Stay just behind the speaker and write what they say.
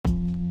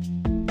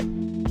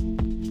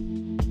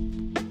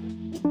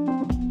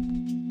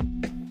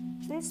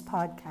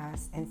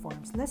podcast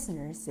informs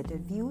listeners that the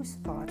views,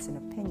 thoughts, and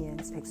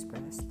opinions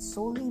expressed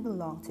solely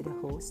belong to the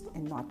host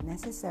and not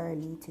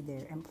necessarily to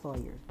their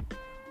employer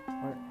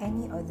or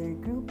any other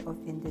group of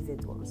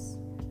individuals.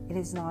 It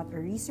is not a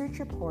research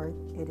report,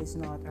 it is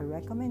not a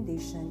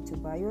recommendation to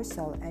buy or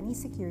sell any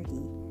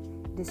security.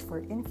 It is for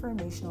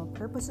informational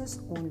purposes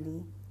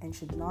only and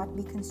should not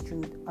be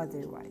construed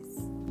otherwise.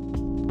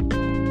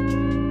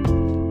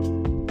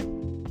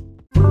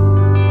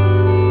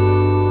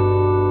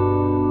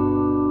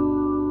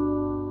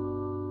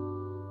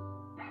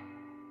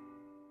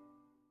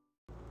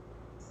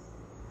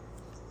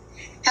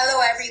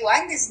 Hello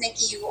everyone, this is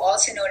Nikki Yu,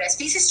 also known as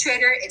Pieces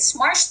Trader. It's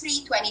March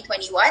 3,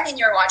 2021 and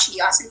you're watching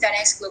the Austin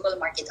 10X Global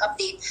Market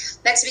Update.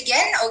 Let's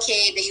begin.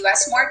 Okay, the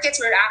US markets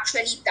were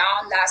actually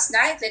down last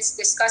night. Let's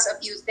discuss a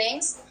few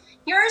things.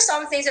 Here are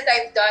some things that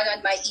I've done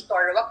on my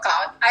eToro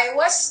account. I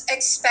was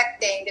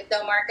expecting that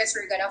the markets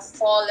were going to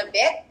fall a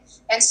bit.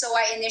 And so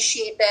I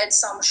initiated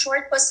some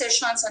short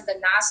positions on the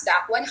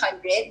NASDAQ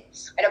 100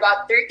 at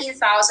about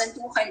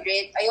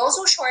 13,200. I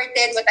also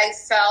shorted what I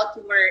felt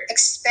were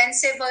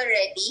expensive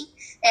already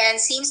and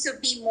seems to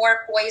be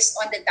more poised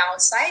on the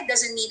downside.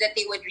 Doesn't mean that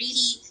they would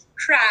really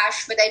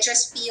crash, but I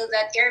just feel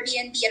that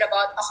Airbnb at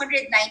about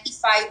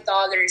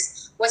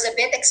 $195 was a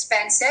bit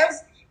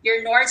expensive.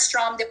 Your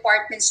Nordstrom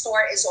department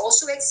store is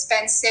also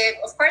expensive.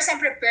 Of course, I'm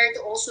prepared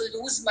to also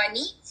lose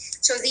money.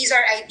 So these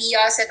are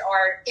ideas that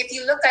are, if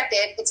you look at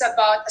it, it's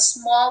about a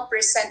small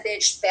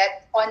percentage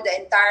bet on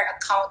the entire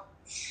account.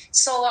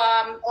 So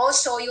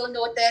also you'll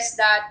notice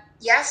that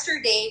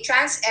yesterday,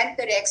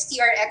 TransEnterix,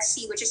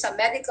 TRXC, which is a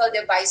medical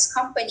device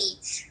company,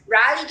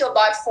 rallied to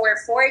about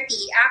 440.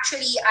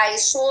 Actually, I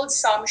sold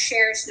some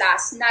shares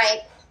last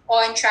night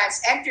on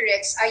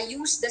TransEnterix. I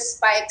used the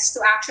spikes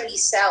to actually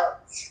sell.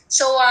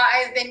 So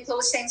I've been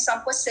closing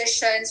some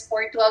positions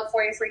for 12,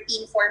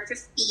 414,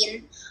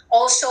 415.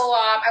 Also,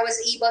 I was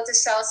able to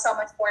sell some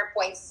at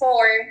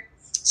 4.4.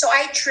 So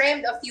I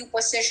trimmed a few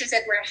positions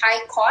that were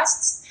high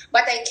costs,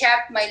 but I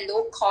kept my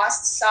low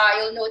costs.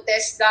 You'll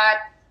notice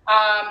that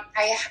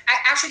I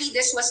actually,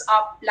 this was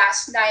up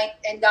last night,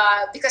 and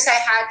because I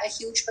had a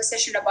huge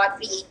position about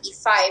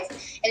 385,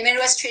 and when it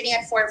was trading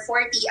at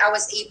 440, I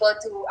was able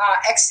to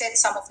exit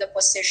some of the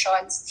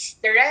positions.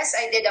 The rest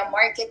I did a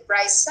market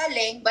price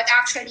selling, but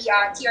actually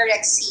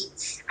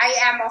TRXC, I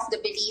am of the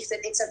belief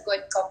that it's a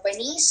good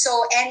company.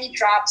 So any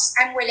drops,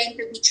 I'm willing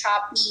to be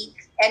choppy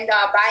and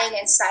buying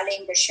and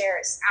selling the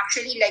shares.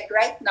 Actually, like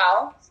right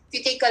now, if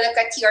you take a look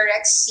at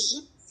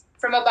TRXC,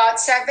 from about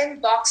 $7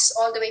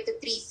 all the way to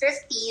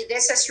 $350,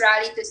 this has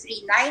rallied to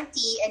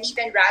 $390 and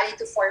even rallied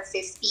to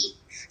 $450.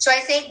 So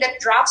I think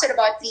that drops at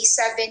about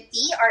 $370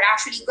 are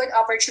actually good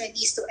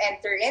opportunities to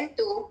enter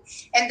into.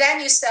 And then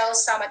you sell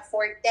some at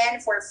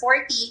 $410,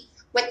 $440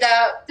 with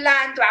the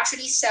plan to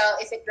actually sell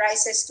if it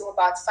rises to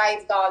about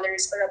 $5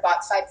 or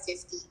about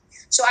 $550.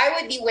 So I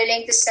would be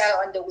willing to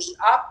sell on the way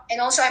up,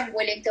 and also I'm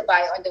willing to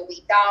buy on the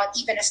way down,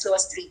 even as low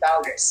as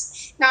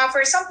 $3. Now,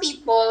 for some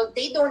people,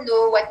 they don't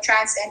know what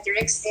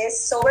TransEnterix is,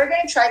 so we're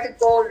going to try to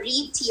go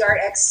read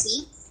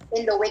TRXC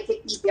in the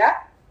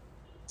Wikipedia.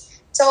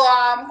 So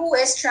who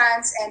is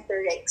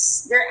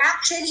TransEnterix? They're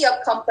actually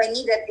a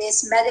company that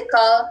is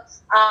medical,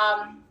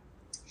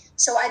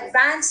 so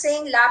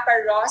advancing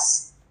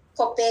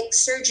laparoscopic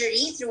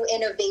surgery through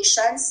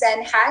innovations,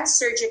 enhanced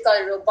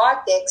surgical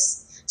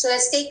robotics. So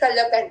let's take a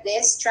look at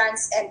this,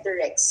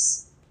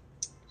 TransEnterix.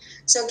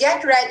 So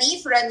get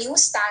ready for a new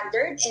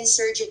standard in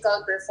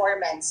surgical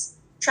performance.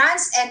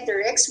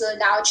 TransEnterix will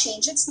now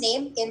change its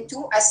name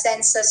into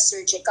Asensus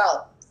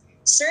Surgical.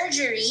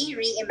 Surgery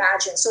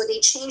reimagined. So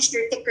they changed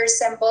their ticker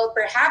symbol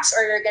perhaps,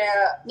 or they're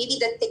gonna, maybe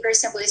the ticker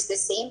symbol is the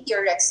same,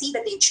 TRXC,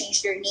 but they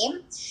changed their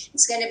name.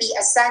 It's gonna be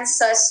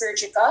Asensus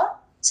Surgical.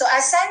 So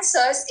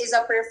Asensus is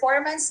a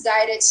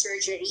performance-guided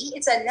surgery.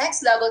 It's a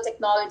next-level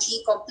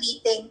technology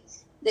completing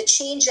the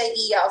change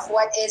idea of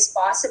what is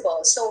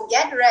possible. So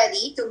get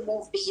ready to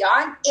move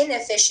beyond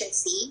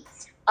inefficiency,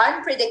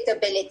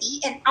 unpredictability,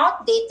 and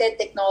outdated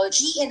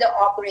technology in the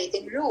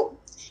operating room.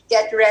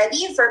 Get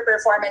ready for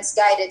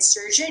performance-guided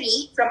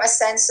surgery from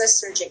Asensus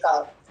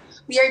Surgical.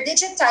 We are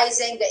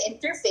digitizing the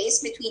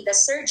interface between the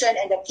surgeon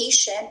and the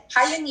patient,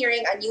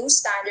 pioneering a new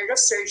standard of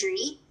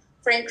surgery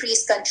for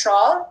increased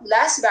control,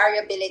 less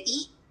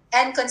variability,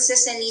 and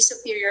consistently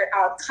superior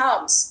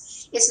outcomes.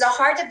 It's the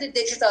heart of the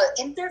digital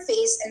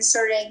interface,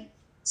 ensuring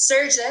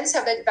surgeons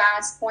have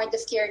advanced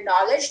point-of-care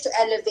knowledge to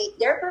elevate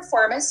their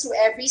performance through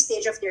every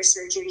stage of their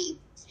surgery.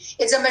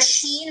 It's a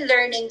machine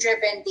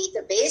learning-driven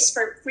database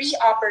for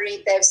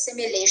pre-operative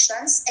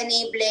simulations,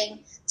 enabling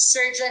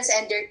surgeons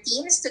and their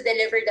teams to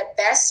deliver the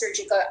best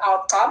surgical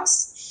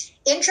outcomes.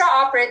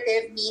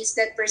 Intraoperative means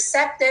that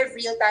perceptive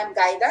real-time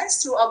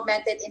guidance through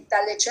augmented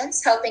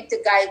intelligence, helping to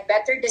guide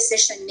better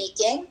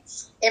decision-making,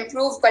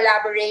 improve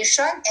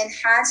collaboration,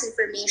 enhance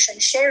information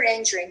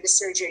sharing during the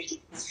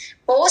surgery.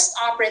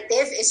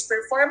 Post-operative is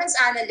performance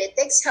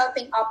analytics,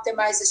 helping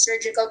optimize the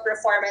surgical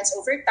performance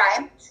over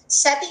time,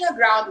 setting a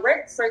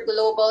groundwork for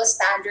global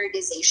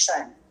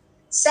standardization.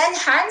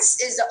 Senhance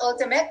is the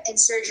ultimate in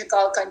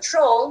surgical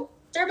control,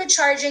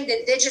 turbocharging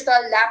the digital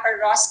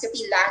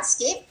laparoscopy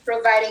landscape,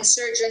 providing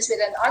surgeons with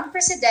an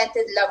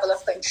unprecedented level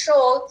of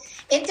control,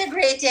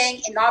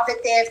 integrating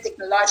innovative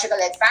technological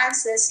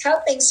advances,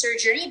 helping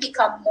surgery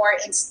become more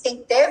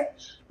instinctive,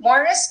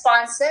 more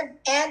responsive,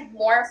 and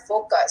more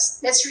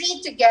focused. Let's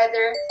read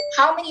together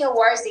how many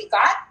awards they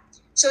got.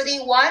 So they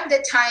won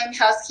the Time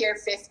Healthcare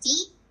 50,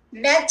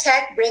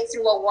 MedTech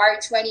Breakthrough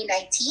Award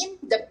 2019,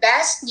 the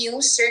Best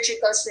New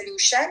Surgical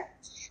Solution.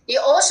 They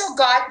also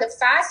got the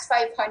Fast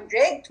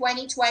 500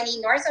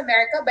 2020 North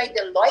America by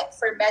Deloitte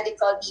for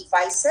medical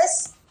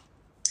devices.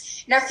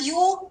 And a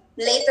few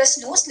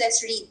latest news,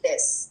 let's read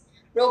this.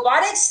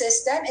 Robotic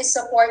system is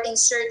supporting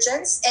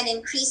surgeons and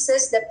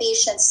increases the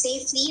patient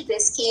safety.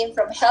 This came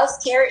from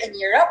healthcare in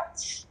Europe.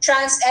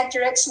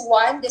 TransEnterix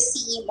won the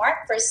CE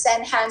mark for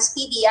Senhance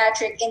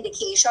pediatric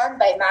indication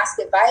by Mass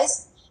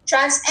Device.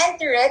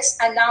 TransEnterix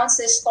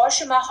announces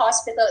Toshima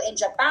Hospital in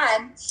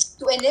Japan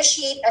to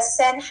initiate a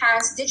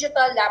Senhance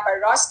digital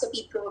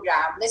laparoscopy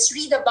program. Let's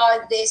read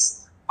about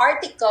this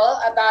article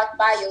about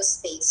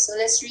Biospace. So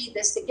let's read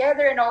this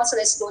together, and also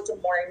let's go to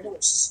more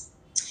news.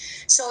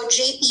 So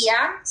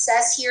JPM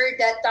says here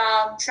that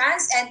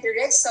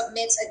TransEnterix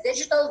submits a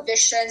digital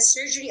vision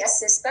surgery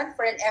assistant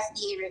for an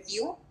FDA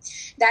review.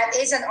 That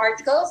is an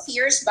article,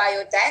 Fierce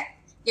Biotech.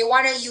 They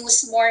want to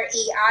use more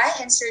AI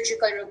and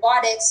surgical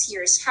robotics.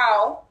 Here's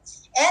how.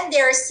 And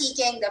they're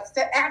seeking the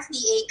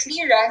FDA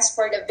clearance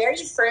for the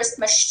very first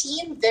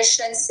machine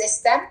vision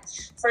system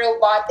for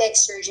robotic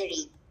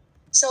surgery.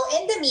 So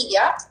in the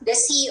media, the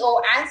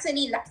CEO,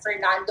 Anthony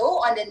Fernando,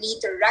 on the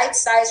need to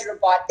right-size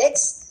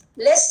robotics,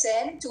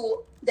 listen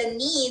to the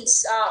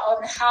needs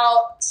on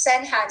how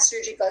Senhance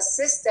surgical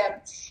system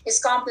is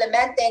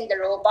complementing the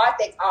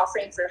robotic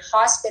offering for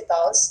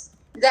hospitals.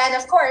 Then,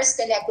 of course,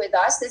 connect with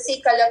us. Let's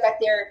take a look at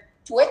their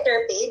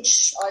Twitter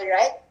page. All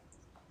right.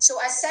 So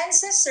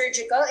Asensus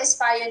Surgical is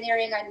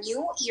pioneering a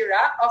new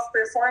era of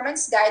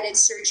performance-guided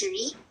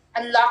surgery,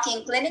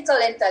 unlocking clinical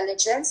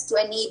intelligence to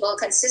enable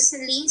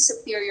consistently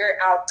superior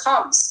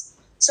outcomes.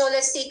 So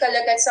let's take a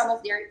look at some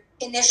of their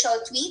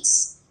initial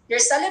tweets. They're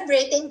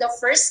celebrating the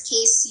first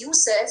case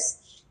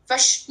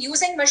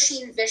using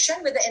machine vision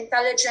with the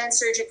Intelligent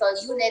Surgical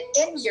Unit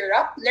in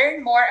Europe.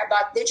 Learn more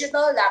about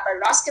digital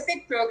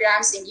laparoscopic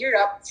programs in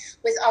Europe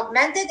with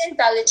augmented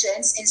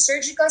intelligence in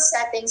surgical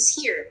settings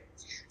here.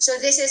 So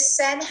this is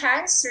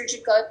Senhance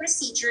Surgical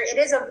Procedure. It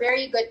is a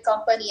very good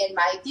company in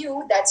my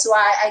view. That's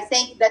why I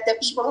think that the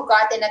people who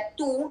got in at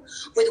 2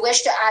 would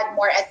wish to add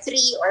more at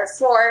 3 or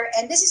 4.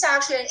 And this is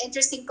actually an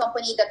interesting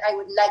company that I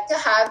would like to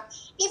have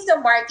if the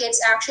markets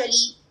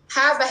actually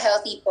have a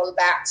healthy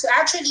pullback. So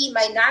actually,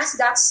 my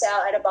NASDAQ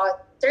sell at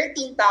about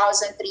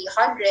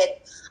 13,300.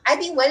 I'd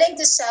be willing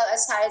to sell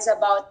as high as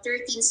about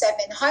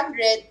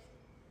 13,700,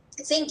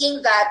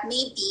 thinking that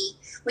maybe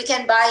we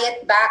can buy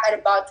it back at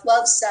about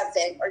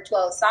 12,700 or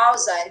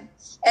 12,000.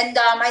 And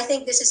I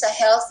think this is a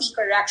healthy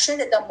correction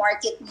that the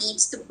market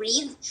needs to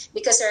breathe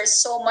because there's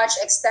so much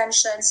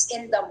extensions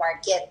in the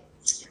market.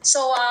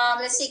 So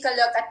let's take a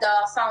look at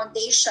the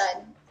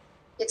foundation.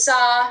 It's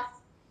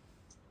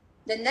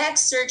the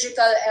next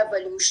surgical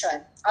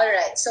evolution. All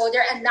right, so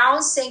they're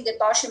announcing the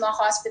Toshima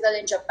Hospital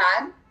in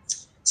Japan.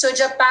 So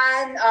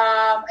Japan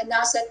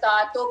announced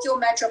that Tokyo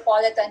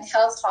Metropolitan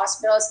Health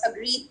Hospitals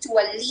agreed to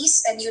a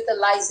lease and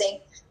utilizing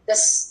the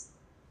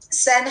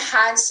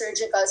Senhance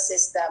surgical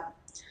system.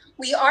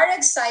 We are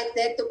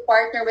excited to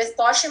partner with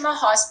Toshima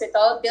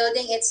Hospital,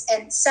 building its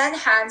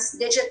Senhance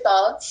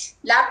digital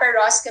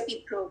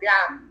laparoscopy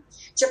program.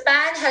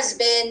 Japan has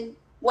been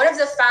one of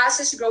the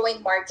fastest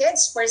growing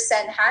markets for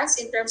Senhance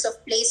in terms of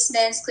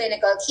placements,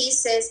 clinical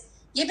cases,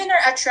 given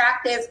our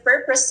attractive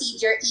per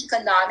procedure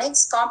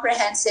economics,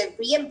 comprehensive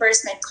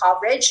reimbursement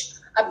coverage,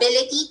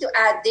 ability to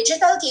add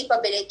digital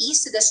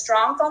capabilities to the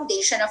strong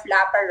foundation of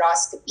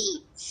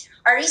laparoscopy.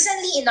 Our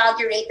recently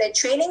inaugurated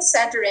training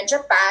center in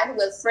Japan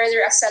will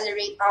further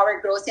accelerate our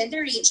growth in the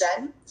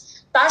region.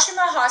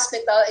 Toshima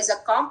Hospital is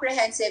a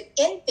comprehensive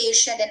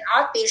inpatient and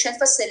outpatient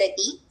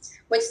facility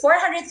with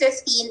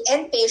 415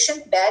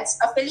 inpatient beds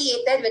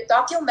affiliated with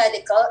Tokyo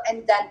Medical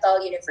and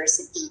Dental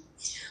University.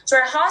 So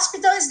our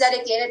hospital is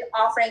dedicated to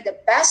offering the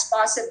best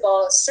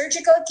possible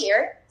surgical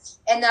care,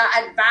 and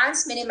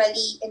advanced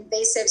minimally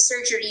invasive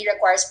surgery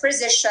requires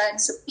precision,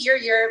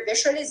 superior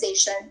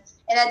visualization,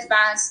 and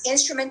advanced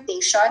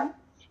instrumentation.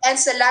 And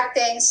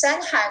selecting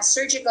Senhance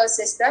surgical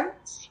system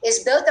is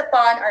built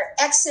upon our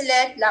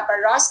excellent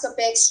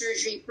laparoscopic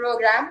surgery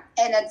program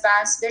and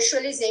advanced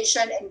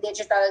visualization and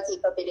digital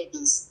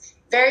capabilities.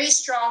 Very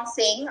strong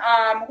thing.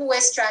 Who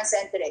is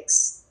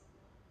TransEnterix?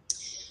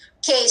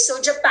 Okay,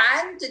 so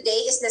Japan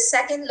today is the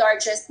second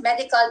largest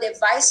medical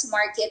device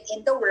market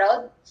in the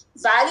world,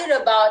 valued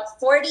about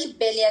 $40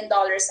 billion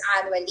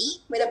annually,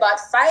 with about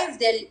 $5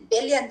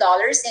 billion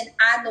in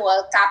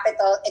annual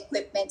capital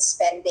equipment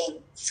spending.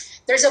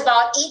 There's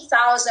about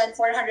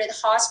 8,400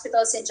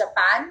 hospitals in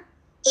Japan.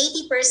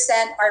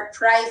 80% are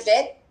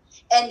private,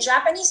 and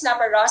Japanese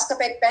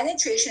laparoscopic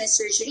penetration in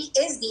surgery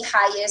is the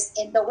highest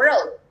in the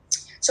world.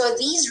 So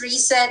these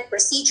recent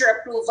procedure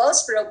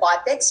approvals for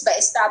robotics by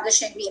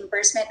establishing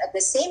reimbursement at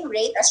the same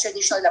rate as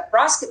traditional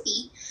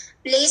laparoscopy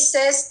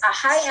places a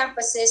high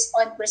emphasis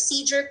on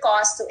procedure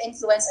costs to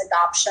influence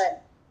adoption.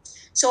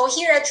 So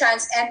here at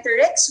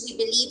TransEnterix, we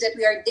believe that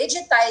we are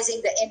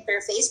digitizing the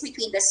interface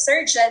between the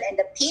surgeon and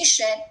the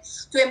patient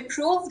to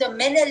improve the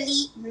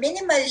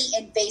minimally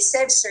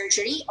invasive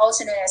surgery,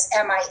 also known as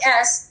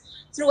MIS,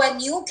 through a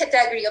new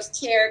category of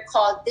care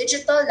called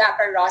digital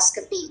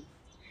laparoscopy.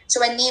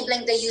 So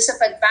enabling the use of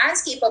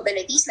advanced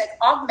capabilities like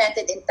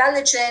augmented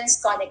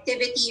intelligence,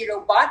 connectivity,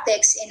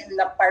 robotics in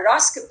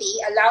laparoscopy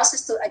allows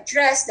us to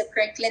address the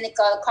current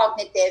clinical,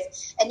 cognitive,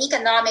 and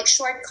economic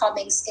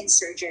shortcomings in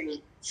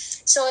surgery.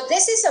 So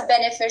this is a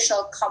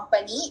beneficial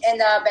company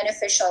and a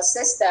beneficial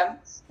system.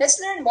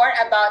 Let's learn more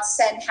about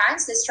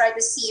Senhance. Let's try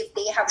to see if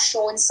they have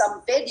shown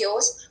some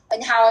videos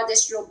on how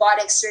this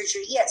robotic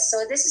surgery is.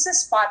 So this is a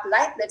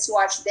spotlight. Let's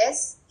watch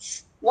this.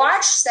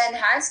 Watch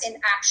Senhance in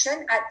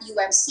action at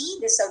UMC.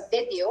 This is a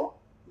video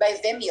by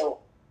Vimeo.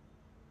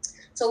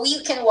 So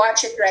we can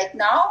watch it right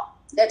now.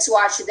 Let's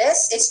watch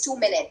this. It's 2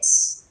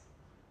 minutes.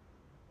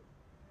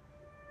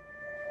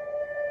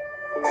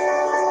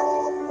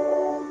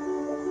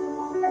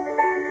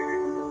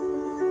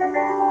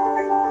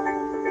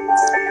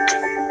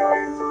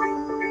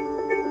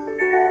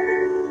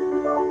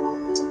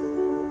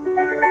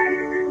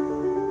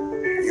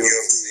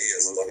 UMC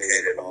is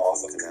located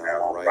off of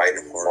Canal, right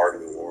in the heart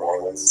of New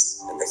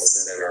Orleans, in the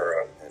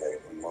center and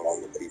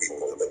among the people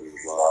that we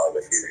love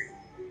and treat.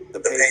 The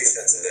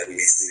patients that we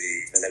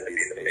see tend to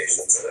be the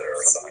patients that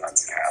are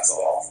sometimes passed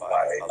off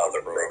by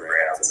other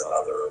programs and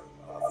other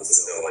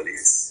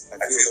facilities.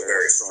 I feel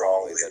very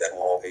strongly that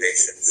all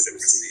patients should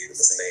receive the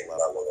same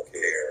level of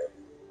care,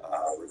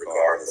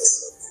 regardless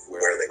of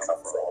where they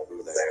come from,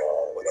 who they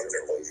are, what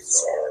their beliefs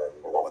are,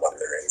 or what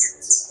their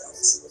interests are.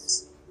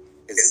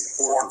 It's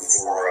important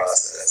for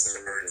us as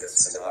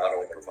surgeons to not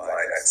only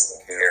provide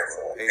excellent care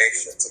for our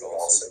patients, but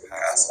also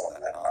pass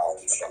on that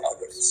knowledge to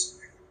others.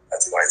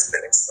 That's why it's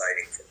been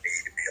exciting for me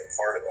to be a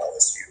part of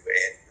LSU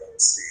and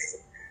UMC,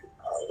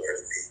 where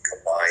the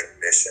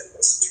combined mission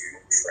was to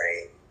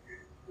train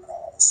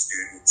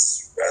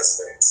students,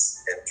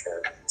 residents,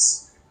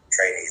 interns,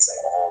 trainees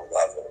at all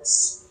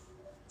levels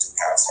to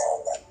pass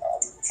on that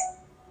knowledge.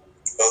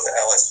 Both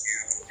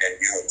LSU and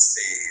UMC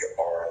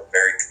are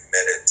very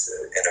committed to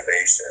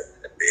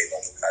innovation and being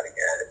on the cutting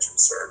edge of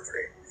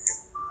surgery.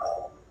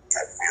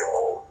 I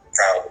feel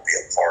proud to be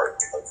a part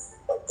of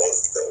both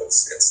of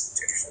those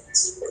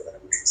institutions for that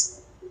reason.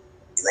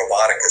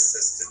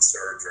 Robotic-assisted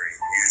surgery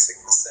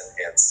using the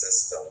Senhance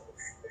system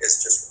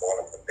is just one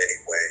of the many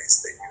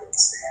ways that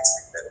UMC is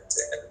committed to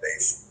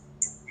innovation.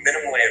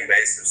 Minimally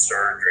invasive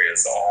surgery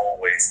is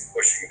always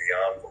pushing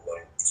the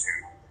envelope to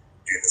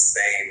do the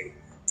same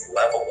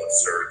level of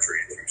surgery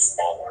through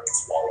smaller and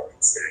smaller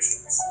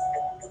incisions.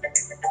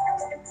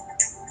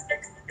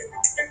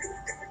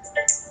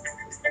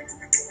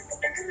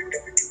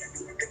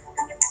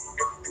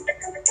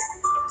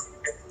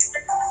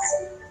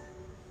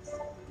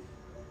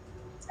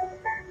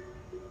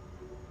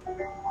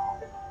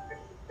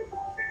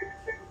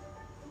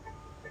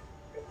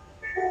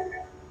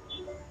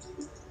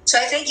 So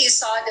I think you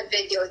saw the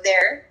video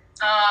there,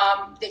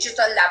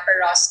 digital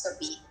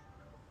laparoscopy.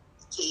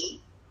 Okay.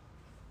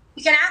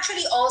 You can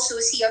actually also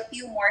see a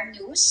few more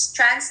news.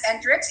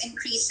 TransEnterix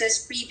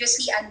increases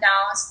previously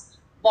announced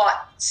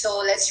bot.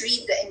 So let's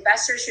read the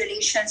Investors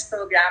Relations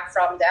program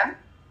from them.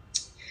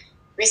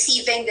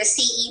 Receiving the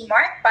CE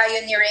mark,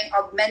 pioneering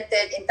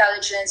augmented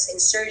intelligence in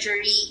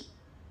surgery.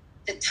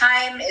 The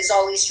time is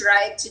always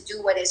right to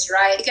do what is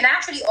right. You can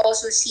actually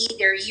also see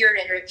their year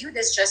in review.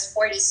 That's just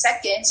 40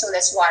 seconds. So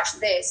let's watch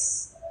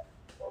this.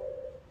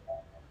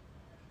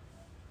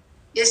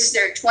 This is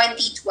their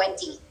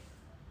 2020.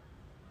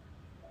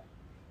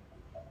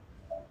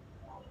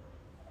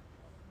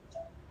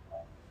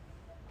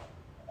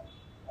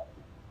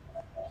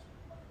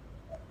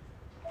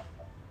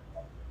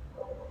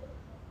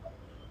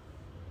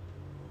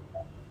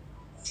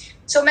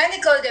 So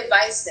medical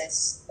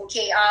devices,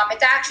 okay,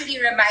 it actually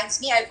reminds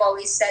me, I've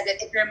always said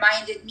that it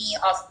reminded me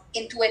of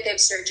Intuitive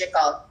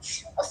Surgical,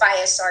 of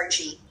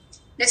ISRG.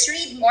 Let's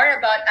read more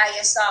about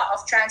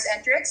of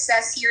TransEnterix.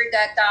 Says here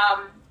that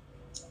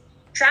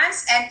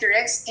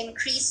TransEnterix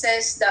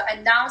increases the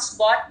announced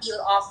bought deal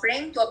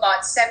offering to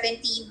about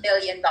 $70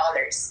 million.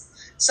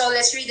 So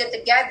let's read it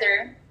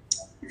together.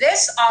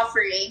 This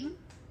offering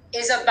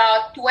is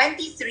about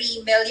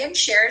 23 million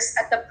shares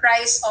at the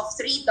price of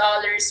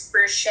 $3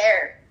 per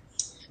share.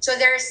 So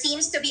there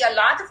seems to be a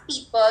lot of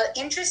people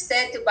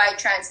interested to buy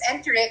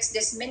TransEnterix,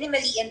 this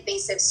minimally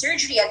invasive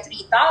surgery at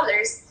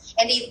 $3,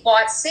 and they've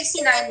bought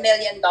 $69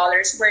 million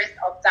worth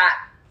of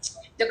that.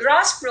 The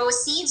gross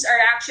proceeds are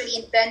actually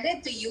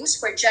intended to use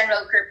for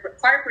general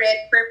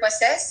corporate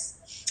purposes,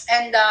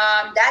 and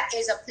that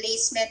is a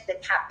placement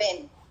that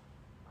happened.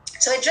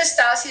 So it just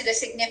tells you the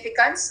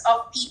significance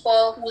of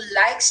people who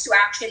likes to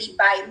actually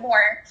buy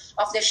more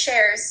of the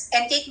shares.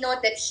 And take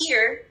note that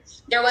here,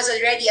 there was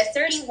already a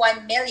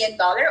 $31 million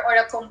or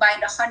a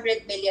combined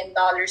 $100 million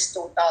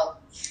total.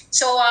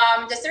 So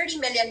the $30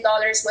 million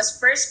was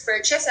first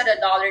purchased at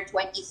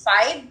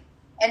 $1.25.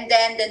 And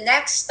then the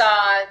next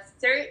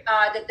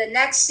the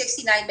next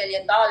 $69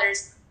 million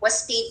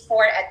was paid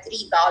for at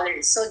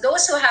 $3. So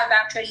those who have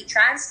actually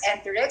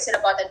TransEnterix at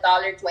about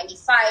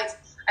 $1.25,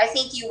 I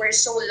think you were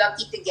so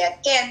lucky to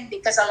get in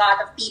because a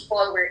lot of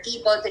people were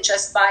able to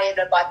just buy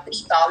at about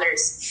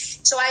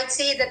 $3. So I'd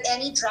say that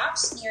any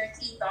drops near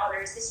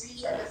 $3 is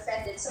really a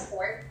defended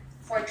support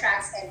for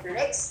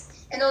TransEnterix.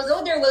 And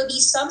although there will be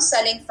some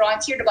selling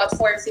front here at about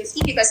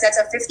 $4.50 because that's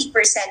a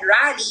 50%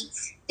 rally,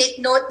 take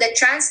note that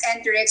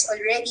TransEnterix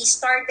already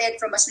started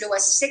from as low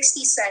as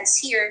 60 cents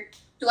here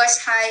to as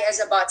high as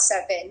about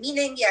 7.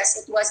 Meaning, yes,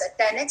 it was a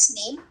 10x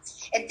name.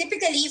 And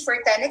typically for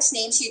 10x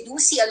names, you do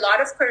see a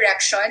lot of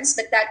corrections,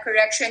 but that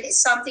correction is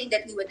something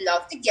that we would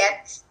love to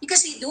get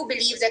because we do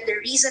believe that the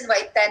reason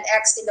why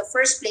 10x in the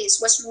first place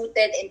was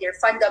rooted in their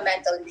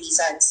fundamental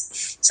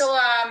reasons. So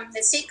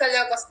let's take a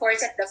look, of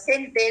course, at the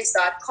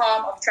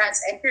finviz.com of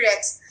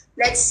TransEnterix.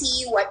 Let's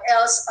see what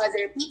else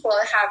other people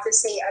have to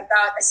say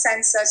about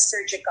Asensus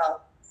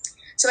Surgical.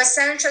 So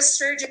Asensus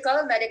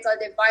Surgical Medical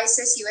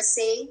Devices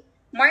USA,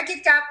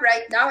 market cap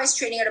right now is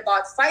trading at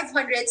about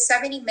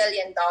 $570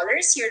 million,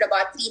 here at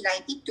about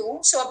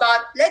 $392. So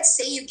about, let's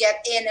say you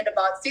get in at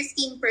about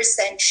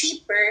 15%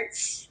 cheaper,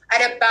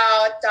 at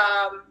about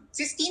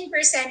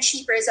 15%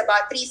 cheaper is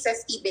about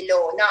 $350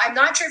 below. Now, I'm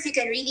not sure if you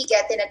can really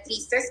get in at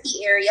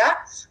 $350 area,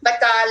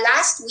 but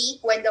last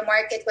week when the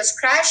market was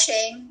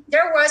crashing,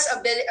 there was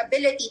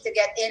ability to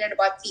get in at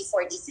about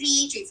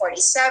 $343,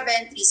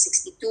 $347,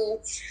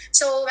 $362.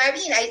 So, I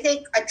mean, I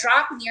think a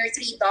drop near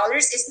 $3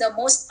 is the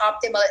most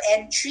optimal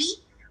entry.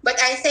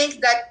 But I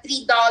think that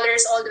 $3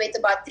 all the way to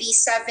about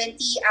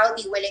 $370, I'll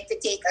be willing to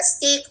take a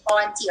stake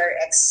on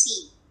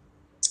TRXC.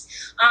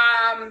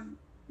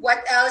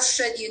 What else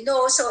should you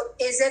know? So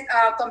is it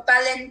a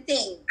compelling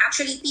thing?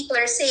 Actually, people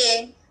are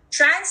saying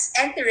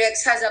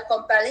TransEnterix has a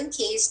compelling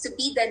case to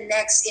be the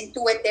next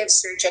Intuitive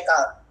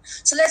Surgical.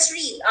 So let's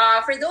read.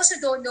 For those who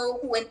don't know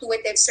who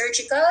Intuitive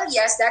Surgical,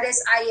 yes, that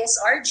is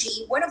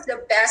ISRG, one of the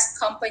best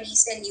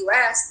companies in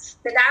US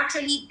that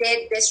actually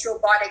did this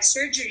robotic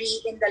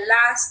surgery in the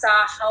last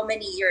how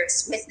many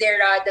years with their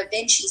Da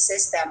Vinci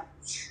system.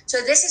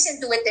 So this is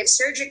Intuitive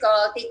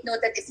Surgical. Take note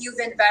that if you've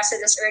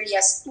invested as early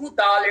as $2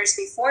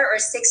 before or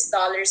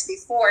 $6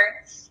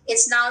 before,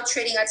 it's now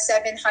trading at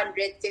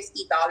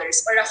 $750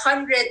 or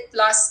 100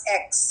 plus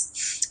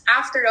X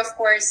after, of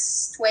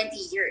course, 20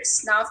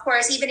 years. Now, of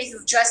course, even if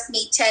you've just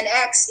made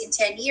 10X in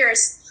 10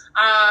 years,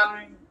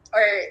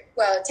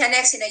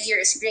 10X in a year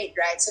is great,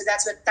 right? So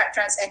that's what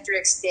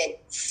TransEnterix did.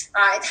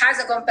 It has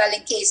a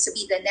compelling case to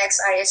be the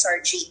next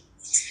ISRG.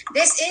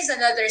 This is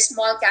another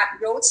small cap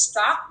growth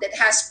stock that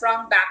has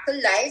sprung back to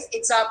life.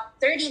 It's up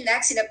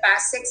 30x in the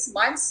past 6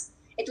 months.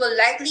 It will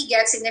likely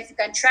get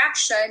significant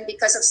traction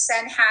because of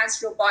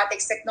Senhance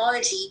robotics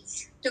technology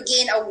to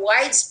gain a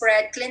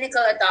widespread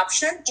clinical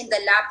adoption in the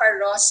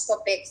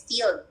laparoscopic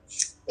field.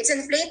 Its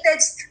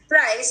inflated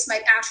price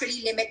might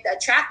actually limit the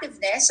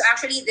attractiveness. So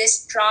actually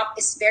this drop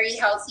is very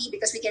healthy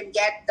because we can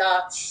get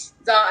the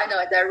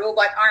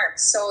robot arm.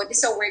 So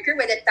this is a worker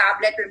with a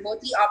tablet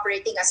remotely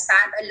operating a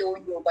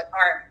standalone robot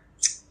arm.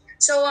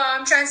 So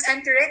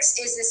TransEnterix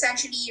is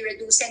essentially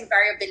reducing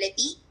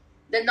variability.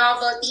 The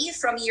novelty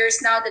from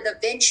years now, the Da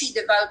Vinci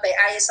developed by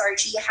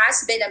ISRG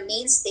has been a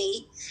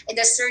mainstay in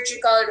the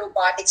surgical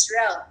robotics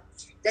realm.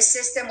 The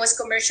system was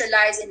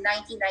commercialized in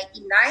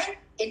 1999,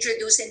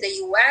 introduced in the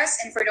US,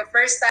 and for the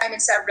first time in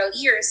several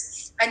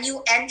years, a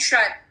new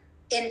entrant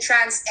in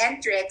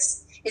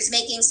TransEnterix is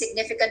making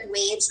significant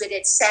waves with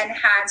its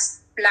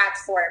Senhance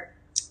platform.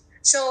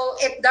 So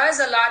it does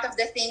a lot of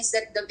the things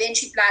that the Da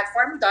Vinci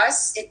platform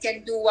does. It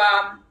can do,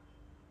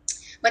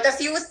 but a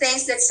few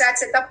things that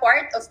sets it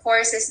apart, of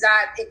course, is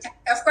that it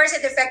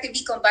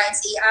effectively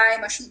combines AI,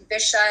 machine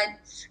vision,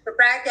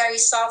 proprietary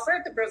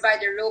software to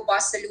provide a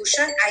robust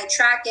solution, eye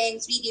tracking,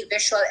 3D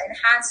visual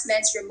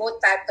enhancements,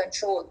 remote type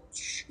control.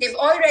 They've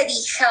already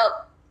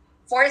helped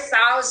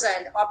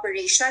 4,000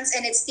 operations,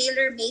 and it's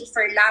tailor-made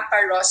for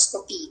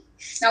laparoscopy.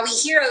 Now, we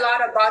hear a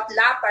lot about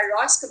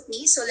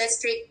laparoscopy, so let's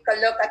take a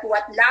look at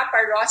what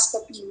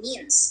laparoscopy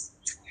means.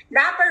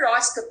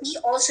 Laparoscopy,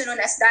 also known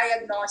as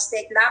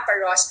diagnostic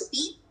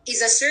laparoscopy,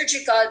 is a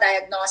surgical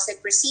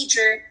diagnostic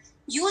procedure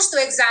used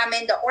to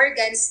examine the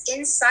organs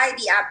inside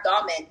the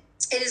abdomen.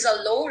 It is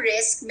a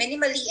low-risk,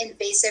 minimally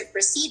invasive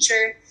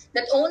procedure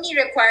that only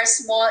requires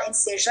small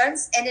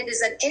incisions, and it is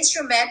an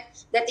instrument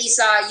that is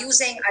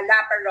using a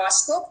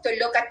laparoscope to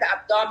look at the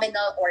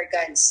abdominal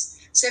organs.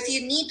 So if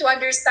you need to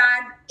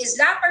understand, is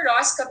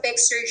laparoscopic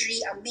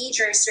surgery a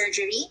major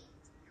surgery?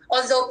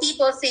 Although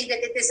people think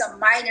that it is a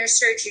minor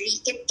surgery,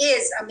 it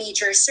is a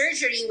major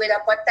surgery with a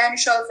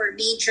potential for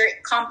major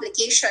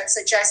complications,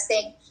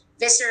 suggesting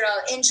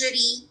visceral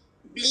injury,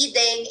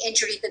 bleeding,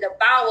 injury to the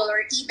bowel,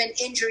 or even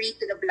injury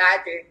to the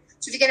bladder.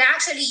 So if you can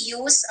actually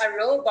use a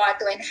robot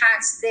to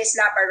enhance this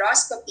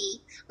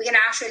laparoscopy, we can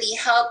actually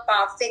help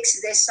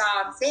fix this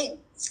thing.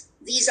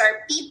 These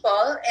are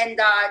people and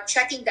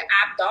checking the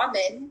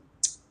abdomen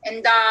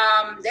and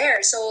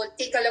there. So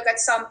take a look at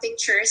some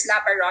pictures,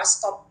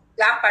 laparoscope.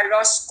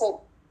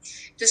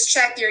 Just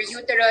check your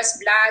uterus,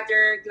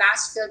 bladder,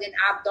 glass-filled in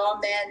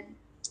abdomen.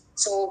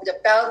 So the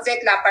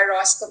pelvic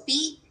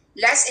laparoscopy,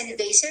 less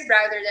invasive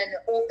rather than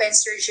open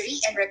surgery,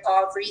 and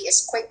recovery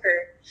is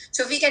quicker.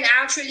 So if we can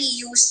actually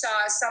use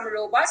some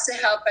robots to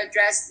help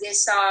address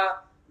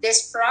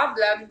this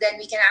problem, then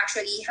we can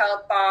actually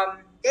help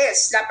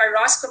this.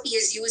 Laparoscopy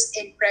is used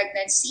in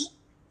pregnancy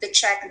to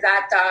check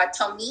that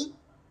tummy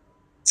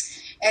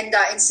and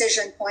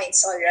incision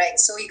points. All right,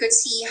 so you could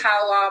see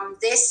how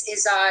this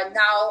is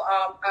now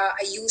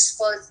a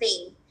useful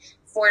thing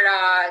for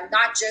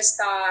not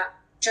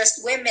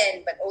just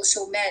women, but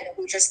also men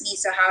who just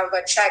needs to have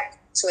a check.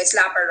 So it's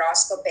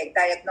laparoscopic,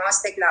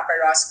 diagnostic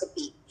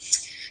laparoscopy.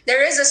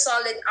 There is a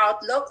solid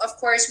outlook. Of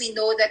course, we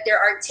know that there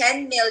are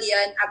 10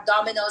 million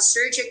abdominal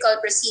surgical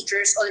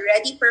procedures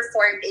already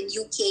performed in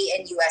UK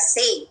and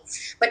USA,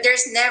 but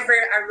there's never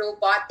a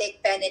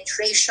robotic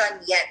penetration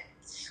yet.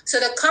 So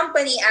the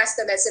company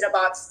estimates that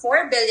about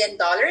 $4 billion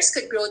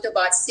could grow to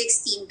about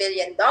 $16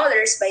 billion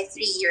by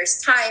 3 years'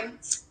 time.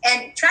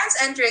 And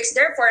TransEnterix,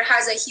 therefore,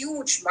 has a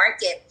huge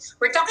market.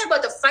 We're talking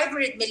about a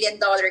 $500 million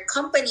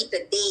company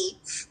today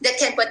that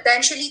can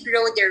potentially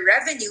grow their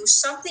revenue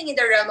something in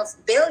the realm of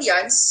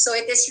billions. So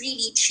it is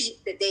really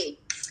cheap today.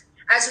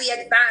 As we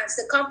advance,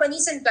 the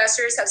company's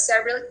investors have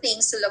several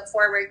things to look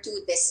forward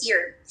to this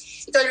year.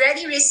 It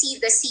already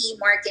received the CE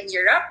mark in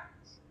Europe,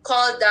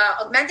 called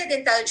the Augmented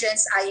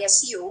Intelligence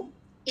ISU.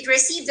 It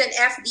received an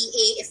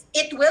FDA, if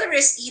it will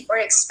receive or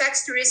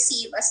expects to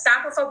receive a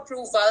stamp of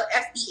approval,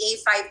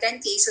 FDA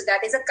 510K, so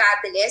that is a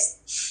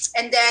catalyst.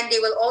 And then they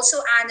will also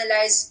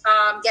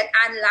get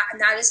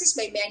analysis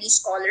by many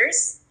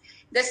scholars.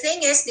 The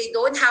thing is, they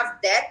don't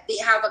have debt. They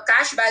have a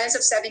cash balance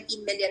of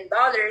 $17 million.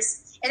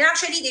 And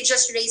actually, they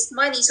just raised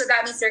money, so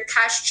that means their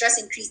cash just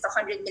increased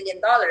 $100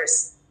 million.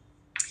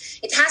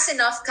 It has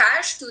enough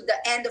cash to the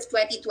end of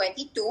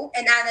 2022,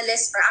 and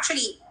analysts are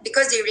actually,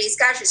 because they raise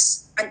cash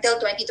until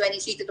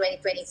 2023 to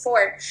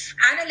 2024,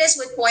 analysts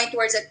would point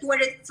towards a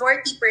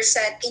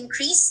 240%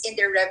 increase in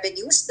their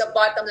revenues. The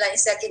bottom line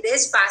is that it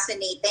is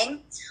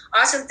fascinating.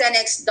 Awesome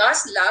 10X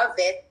does love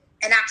it,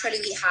 and actually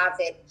we have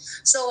it.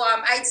 So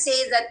I'd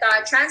say that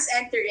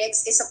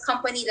TransEnterix is a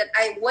company that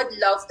I would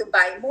love to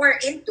buy more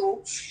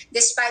into,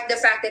 despite the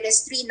fact that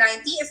it's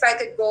 $390. If I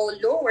could go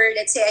lower,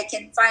 let's say I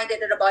can find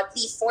it at about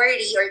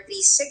 $340 or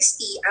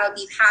 $360, I'll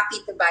be happy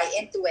to buy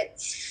into it.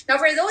 Now,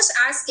 for those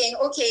asking,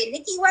 okay,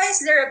 Nikki, why is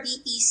there a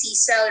BTC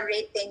sell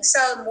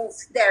move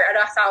there at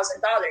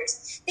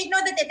 $1,000? Take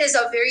note that it is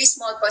a very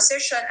small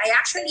position. I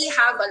actually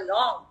have a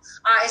long.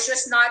 It's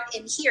just not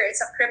in here.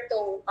 It's a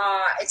crypto.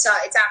 It's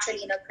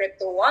actually in a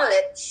crypto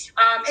wallet.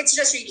 It's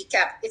just really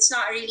kept. It's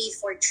not really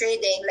for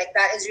trading like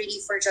that. It's really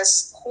for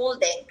just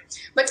holding.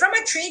 But from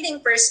a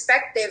trading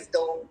perspective,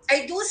 though,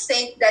 I do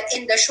think that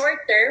in the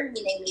short term,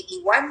 meaning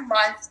maybe 1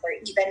 month or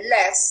even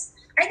less,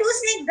 I do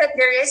think that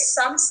there is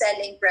some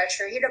selling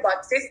pressure here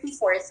about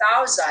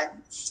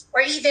 $54,000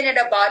 or even at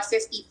about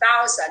 $50,000,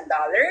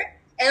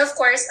 and of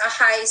course a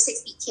high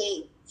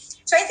 $60K.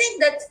 So I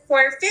think that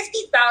for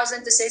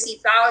 $50,000 to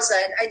 $60,000,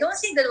 I don't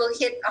think that we'll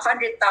hit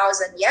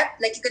 $100,000 yet.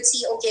 Like you could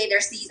see, okay,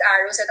 there's these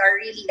arrows that are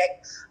really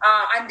like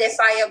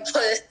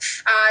undefiable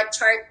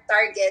chart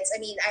targets. I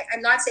mean,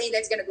 I'm not saying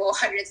that's going to go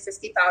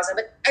 $150,000,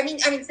 but I mean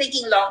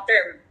thinking long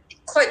term,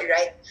 it could,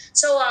 right?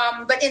 So,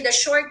 but in the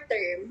short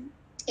term,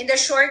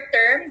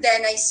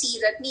 then I see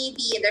that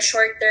maybe in the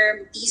short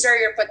term, these are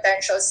your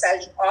potential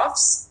selling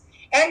offs,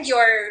 and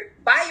your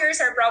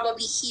buyers are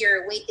probably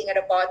here waiting at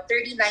about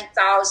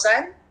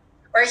 39,000.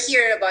 Or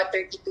here at about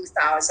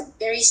 32,000.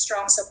 Very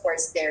strong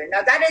supports there.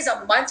 Now, that is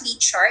a monthly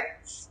chart.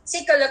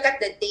 Take a look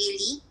at the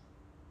daily.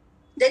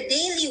 The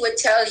daily would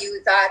tell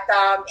you that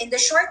in the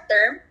short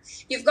term,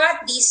 you've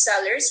got these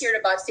sellers here at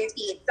about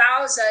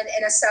 58,000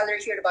 and a seller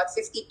here at about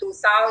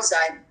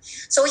 52,000.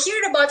 So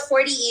here at about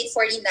 48,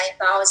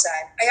 49,000.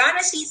 I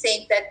honestly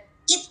think that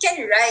it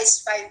can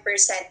rise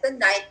 5%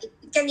 tonight.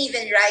 It can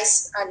even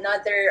rise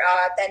another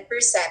 10%.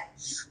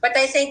 But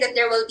I think that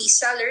there will be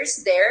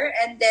sellers there,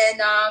 and then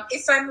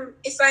if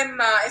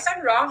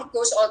I'm wrong, it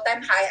goes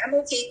all-time high. I'm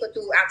okay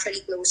to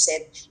actually close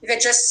it if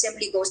it just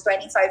simply goes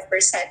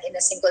 25% in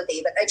a single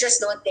day. But I just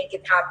don't think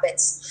it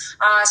happens.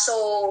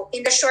 So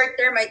in the short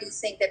term, I do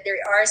think that there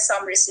are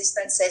some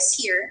resistances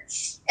here,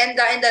 and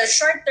in the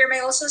short term, I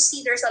also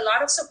see there's a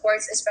lot of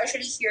supports,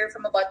 especially here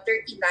from about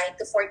 39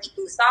 to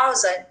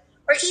 42,000.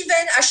 Or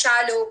even a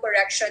shallow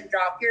correction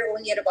drop here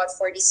only at about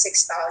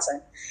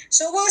 46,000.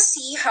 So we'll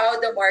see how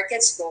the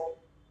markets go.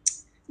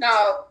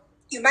 Now,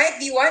 you might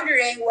be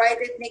wondering, why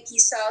did Nikki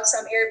sell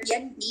some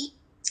Airbnb?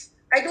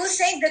 I do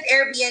think that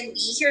Airbnb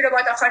here at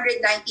about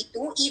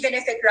 192, even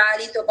if it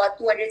rallied to about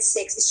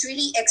 206, is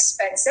really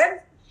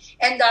expensive.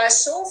 And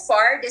so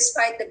far,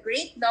 despite the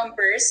great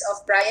numbers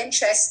of Brian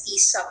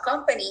Chesky's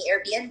company,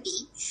 Airbnb,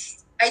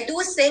 I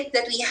do think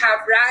that we have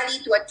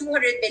rallied to a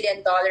 $200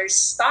 billion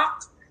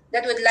stock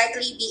that would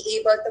likely be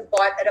able to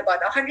bought at about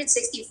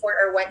 164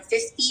 or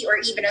 150 or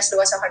even as low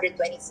as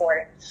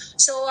 124.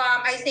 So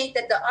I think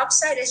that the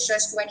upside is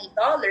just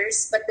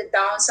 $20, but the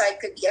downside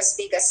could be as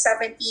big as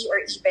 70 or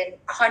even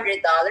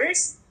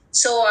 $100.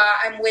 So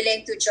I'm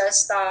willing to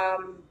just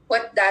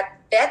put that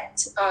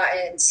bet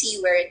and see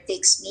where it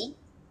takes me.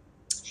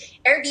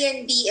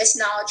 Airbnb is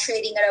now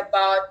trading at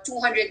about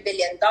 $200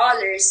 billion,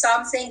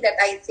 something that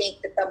I think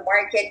that the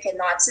market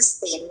cannot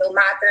sustain no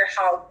matter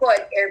how good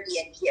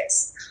Airbnb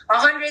is.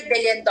 $100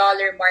 billion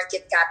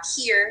market cap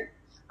here,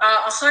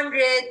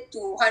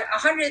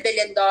 $100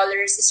 billion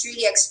is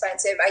really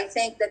expensive. I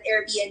think that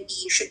Airbnb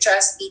should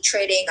just be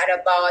trading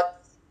at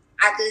about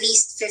at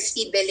least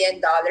 $50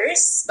 billion,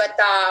 but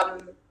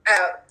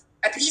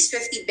at least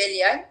 $50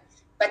 billion.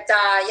 But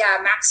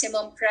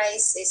maximum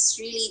price is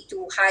really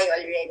too high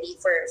already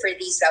for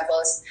these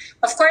levels.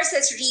 Of course,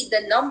 let's read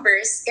the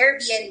numbers.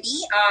 Airbnb,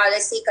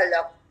 let's take a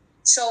look.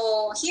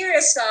 So here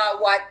is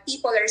what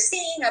people are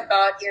saying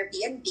about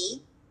Airbnb.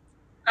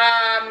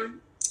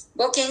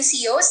 Booking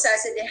CEO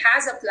says that it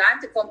has a plan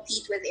to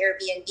compete with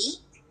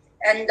Airbnb.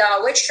 And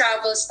which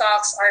travel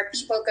stocks are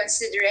people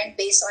considering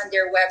based on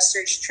their web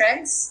search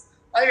trends?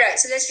 All right,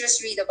 so let's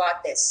just read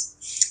about this.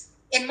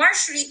 In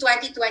March 3,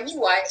 2021,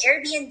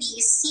 Airbnb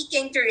is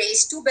seeking to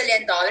raise $2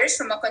 billion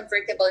from a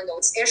convertible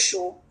notes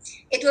issue.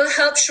 It will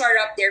help shore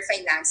up their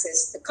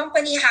finances. The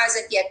company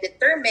hasn't yet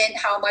determined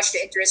how much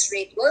the interest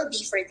rate will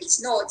be for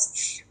these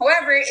notes.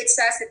 However, it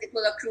says that it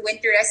will accrue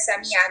interest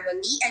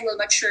semi-annually and will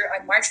mature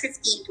on March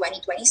 15,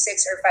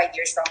 2026 or 5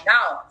 years from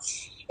now.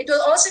 It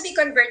will also be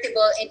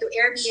convertible into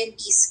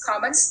Airbnb's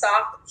common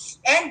stock,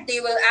 and they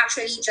will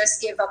actually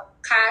just give up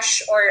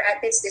cash or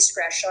at its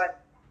discretion.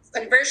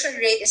 Conversion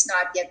rate is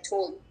not yet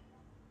told.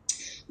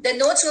 The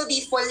notes will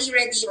be fully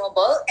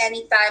redeemable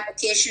anytime,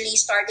 occasionally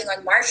starting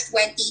on March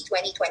 20,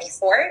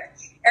 2024.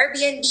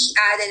 Airbnb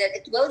added that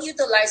it will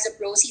utilize the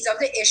proceeds of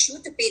the issue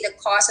to pay the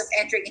cost of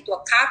entering into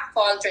a cap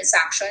call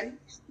transaction,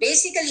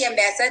 basically a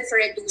method for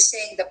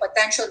reducing the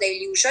potential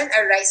dilution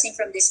arising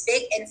from this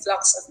big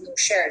influx of new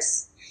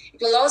shares.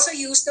 It will also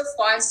use the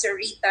funds to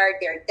retire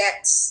their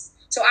debts.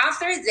 So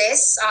after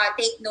this,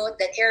 take note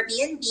that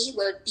Airbnb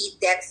will be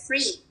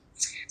debt-free.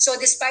 So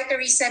despite the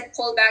recent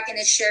pullback in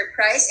its share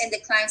price and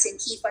declines in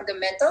key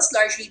fundamentals,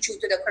 largely due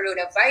to the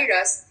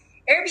coronavirus,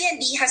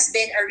 Airbnb has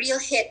been a real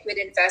hit with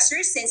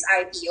investors since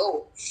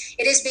IPO.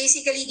 It is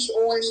basically the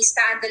only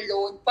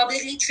standalone,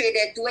 publicly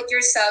traded,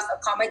 do-it-yourself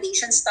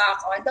accommodation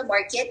stock on the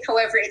market.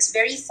 However, it's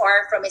very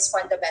far from its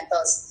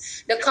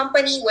fundamentals. The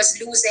company was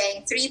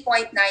losing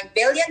 $3.9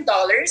 billion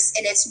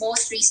in its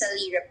most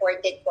recently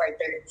reported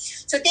quarter.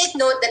 So take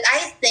note that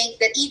I think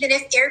that even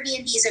if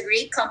Airbnb is a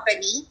great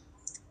company,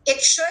 it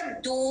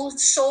should do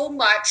so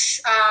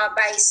much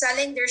by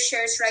selling their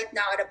shares right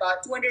now at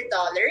about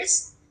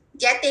 $200,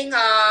 getting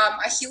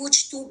a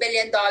huge $2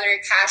 billion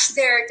cash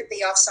there to pay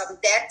off some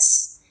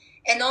debts,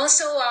 and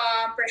also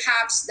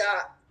perhaps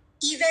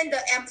even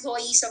the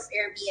employees of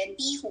Airbnb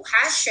who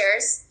has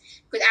shares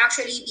could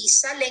actually be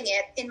selling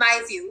it, in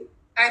my view.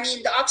 I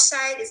mean, the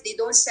upside, if they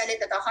don't sell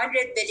it at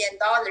 $100 billion,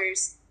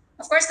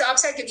 of course, the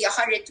upside could be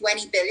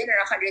 120 billion or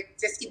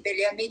 150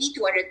 billion, maybe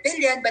 200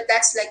 billion, but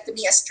that's like to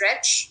me a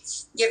stretch,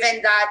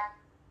 given that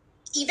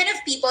even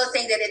if people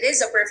think that it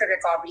is a perfect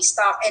recovery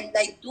stock, and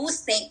I do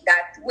think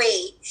that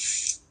way,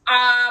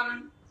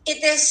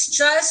 it is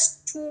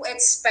just too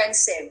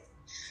expensive.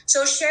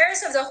 So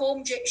shares of the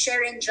home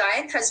sharing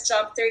giant has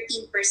jumped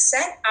 13%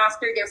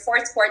 after their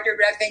fourth quarter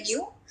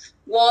revenue.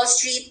 Wall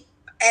Street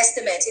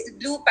estimates it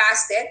blew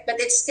past it, but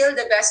it's still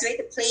the best way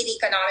to play the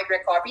economic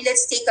recovery.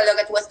 Let's take a look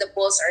at what the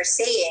bulls are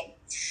saying.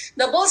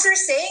 The bulls are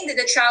saying that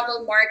the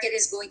travel market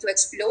is going to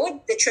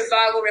explode. The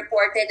Trivago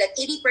reported that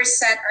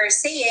 80% are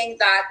saying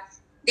that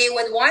they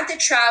would want to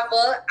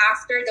travel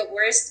after the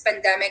worst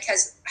pandemic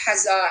has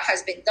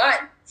been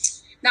done.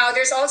 Now,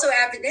 there's also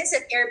evidence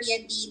that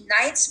Airbnb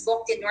nights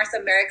booked in North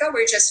America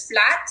were just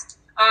flat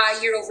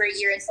year over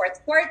year in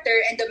fourth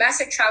quarter, and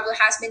domestic travel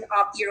has been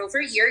up year over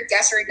year.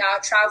 Guests are now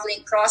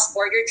traveling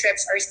cross-border.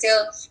 Trips are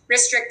still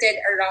restricted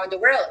around the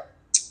world.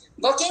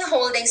 Booking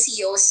Holdings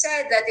CEO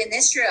said that in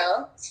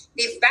Israel,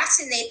 they've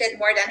vaccinated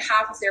more than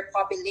half of their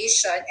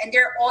population, and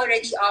they're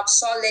already up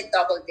solid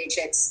double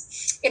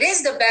digits. It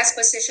is the best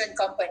positioned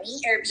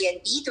company,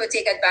 Airbnb, to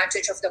take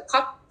advantage of the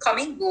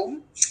coming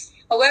boom.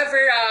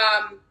 However,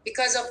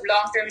 because of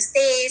long-term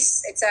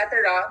stays,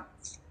 etc.,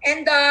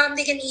 and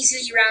they can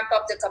easily ramp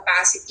up the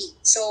capacity.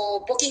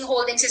 So Booking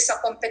Holdings is a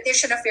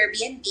competition of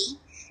Airbnb,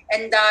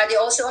 and they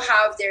also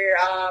have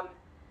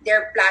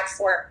their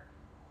platform.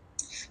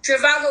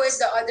 Trivago is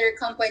the other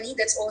company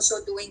that's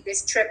also doing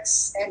these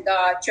trips and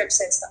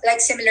stuff,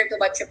 like similar to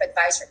what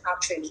TripAdvisor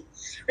actually.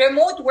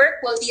 Remote work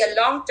will be a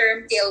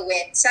long-term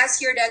tailwind. It says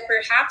here that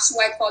perhaps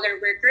white-collar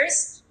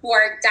workers who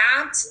are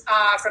damped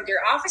from their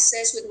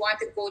offices would want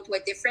to go to a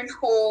different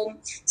home,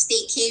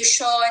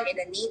 staycation in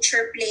a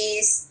nature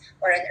place,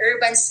 or an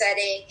urban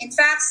setting. In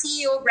fact,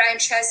 CEO Brian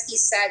Chesky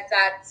said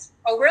that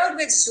a world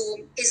with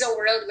Zoom is a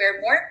world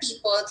where more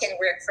people can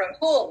work from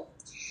home.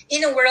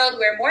 In a world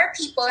where more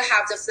people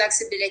have the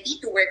flexibility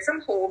to work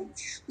from home,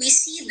 we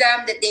see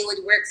them that they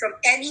would work from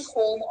any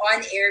home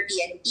on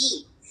Airbnb.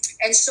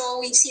 And so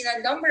we've seen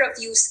a number of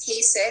use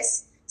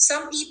cases.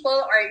 Some people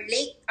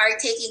are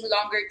taking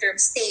longer term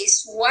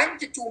stays, 1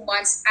 to 2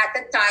 months at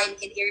a time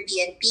in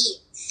Airbnb.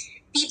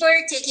 People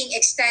are taking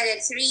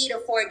extended 3 to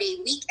 4 day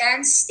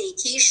weekends,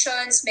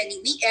 staycations, many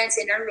weekends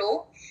in a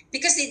row,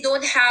 because they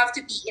don't have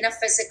to be in a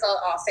physical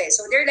office.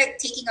 So they're like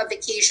taking a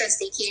vacation,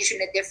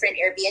 staycation at different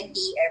Airbnb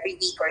every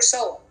week or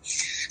so.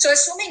 So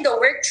assuming the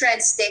work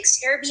trend sticks,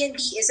 Airbnb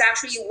is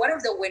actually one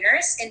of the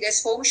winners in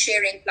this home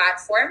sharing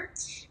platform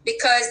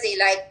because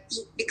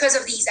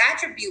of these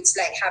attributes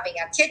like having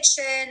a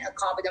kitchen,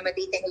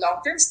 accommodating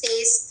long-term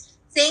stays,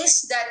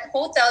 things that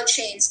hotel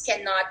chains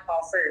cannot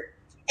offer.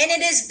 And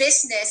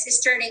business is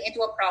turning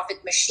into a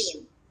profit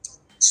machine.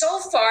 So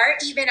far,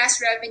 even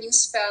as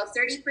revenues fell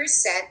 30%,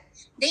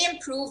 they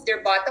improved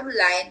their bottom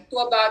line to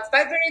about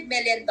 $500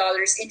 million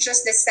in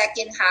just the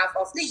second half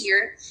of the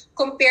year,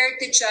 compared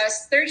to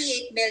just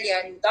 $38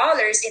 million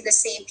in the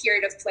same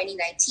period of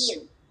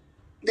 2019.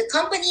 The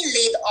company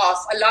laid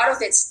off a lot of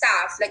its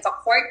staff, like a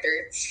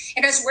quarter,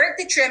 and has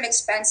worked to trim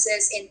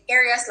expenses in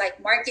areas like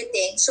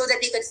marketing so that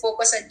they could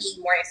focus on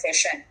being more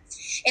efficient.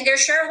 In their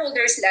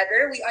shareholders'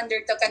 letter, we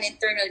undertook an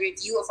internal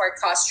review of our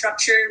cost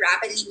structure,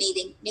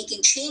 rapidly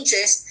making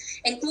changes,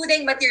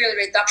 including material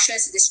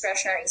reductions to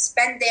discretionary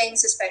spending,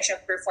 suspension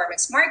of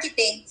performance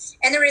marketing,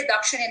 and a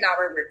reduction in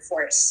our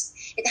workforce.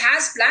 It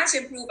has plans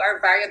to improve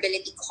our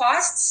variability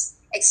costs,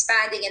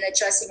 expanding and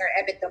adjusting our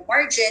EBITDA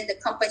margin. The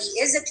company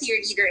is a clear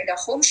leader in the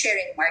home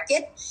sharing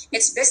market.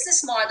 Its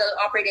business model,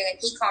 operating an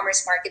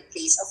e-commerce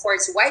marketplace,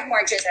 affords wide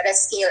margins at a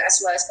scale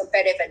as well as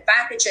competitive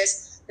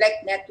advantages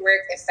like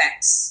network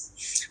effects.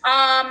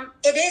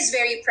 It is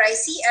very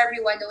pricey.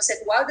 Everyone knows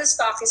that while the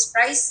stock is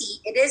pricey,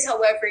 it is,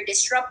 however,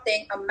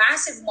 disrupting a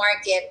massive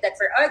market that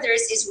for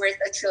others is worth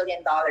 $1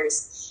 trillion.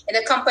 And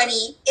the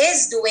company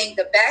is doing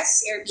the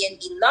best: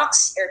 Airbnb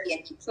Luxe,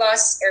 Airbnb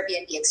Plus,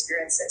 Airbnb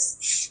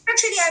Experiences.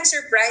 Actually, I'm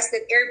surprised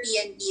that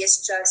Airbnb is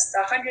just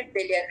 $100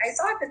 billion. I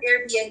thought that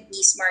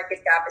Airbnb's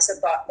market cap is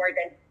about more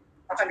than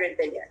 $100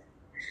 billion.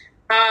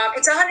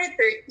 It's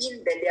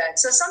 $113 billion.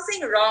 So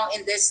something wrong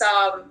in this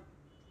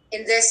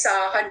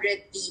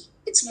 100B.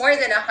 It's more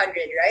than 100,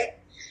 right?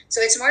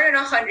 So it's more than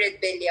 100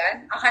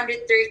 billion,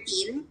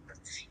 113.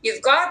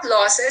 You've got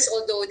losses,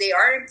 although they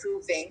are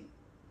improving.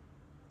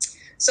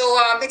 So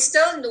it's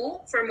still new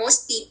for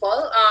most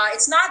people.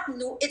 It's not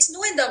new. It's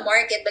new in the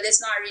market, but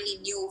it's not really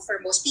new for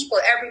most people.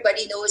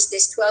 Everybody knows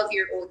this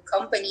 12-year-old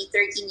company,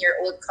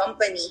 13-year-old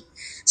company.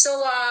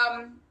 So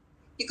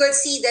you could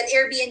see that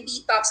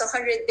Airbnb tops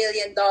 $100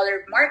 billion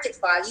market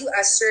value,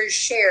 as Serge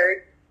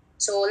shared.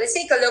 So let's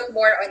take a look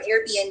more on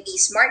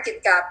Airbnb's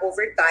market cap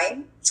over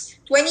time.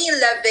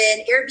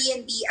 2011,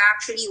 Airbnb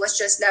actually was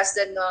just less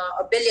than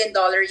 $1 billion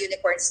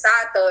unicorn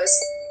status.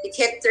 It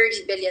hit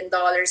 $30 billion in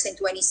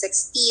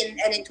 2016.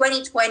 And in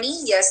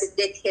 2020, yes, it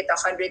did hit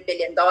 $100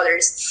 billion.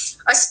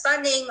 A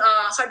stunning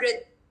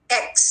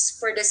 100x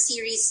for the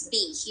Series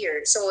B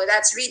here. So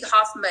that's Reid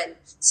Hoffman,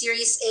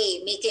 Series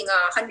A, making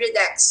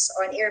 100x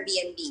on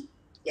Airbnb.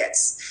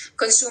 Yes.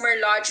 Consumer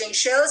lodging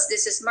shills.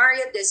 This is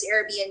Marriott. This is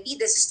Airbnb.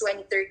 This is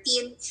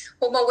 2013.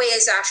 HomeAway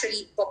is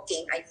actually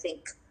booking, I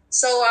think.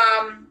 So,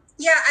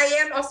 yeah, I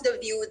am of the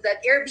view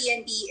that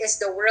Airbnb is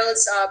the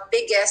world's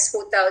biggest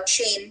hotel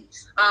chain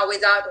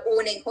without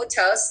owning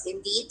hotels,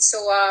 indeed.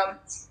 So,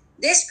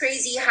 this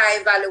crazy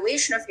high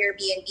valuation of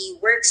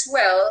Airbnb works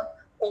well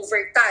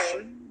over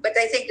time. But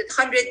I think that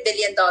 $100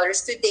 billion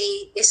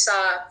today is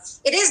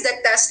the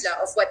Tesla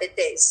of what it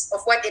is,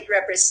 of what it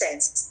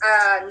represents.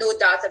 No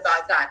doubt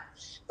about that.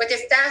 But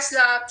if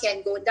Tesla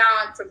can go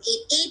down from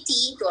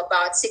 880 to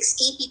about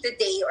 680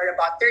 today, or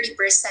about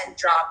 30%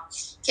 drop,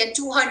 can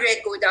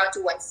 200 go down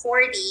to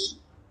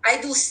 140?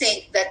 I do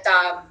think that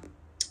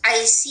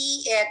I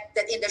see it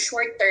that in the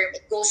short term,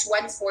 it goes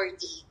 140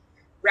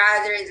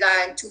 rather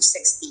than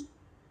 260.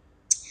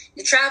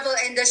 The travel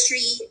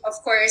industry,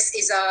 of course,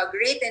 is a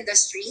great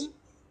industry.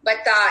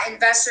 But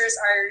investors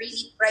are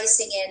really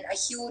pricing in a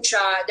huge,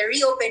 the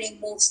reopening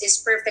moves is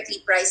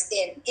perfectly priced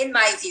in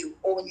my view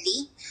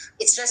only.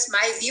 It's just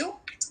my view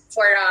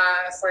for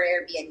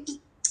Airbnb.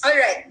 All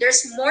right,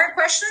 there's more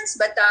questions,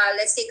 but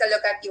let's take a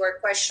look at your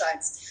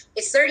questions.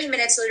 It's 30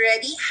 minutes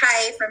already.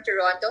 Hi from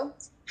Toronto.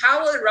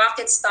 How will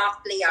Rocket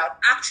stock play out?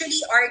 Actually,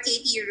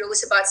 RKT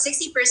rose about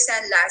 60%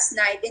 last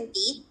night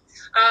indeed.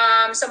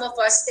 Some of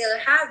us still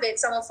have it.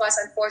 Some of us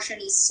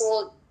unfortunately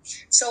sold.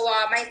 So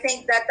I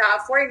think that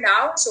for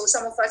now, so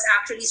some of us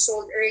actually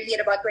sold early at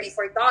about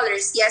 $24.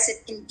 Yes,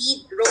 it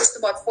indeed rose to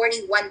about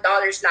 $41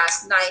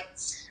 last night.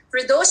 For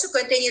those who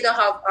continue to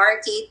have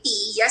RKT,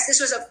 yes, this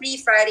was a free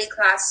Friday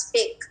class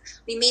pick.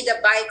 We made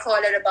a buy call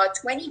at about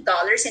 $20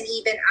 and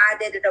even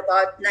added at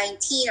about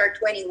 19 or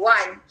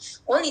 21,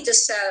 only to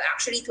sell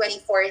actually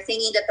 24,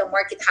 thinking that the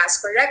market has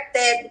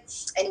corrected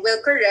and will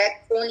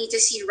correct, only to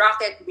see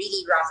rocket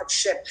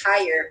ship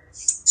higher.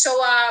 So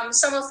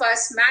some of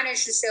us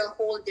managed to still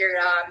hold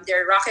their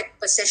rocket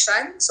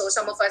position. So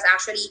some of us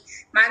actually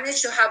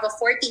managed to have a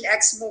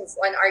 14x move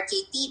on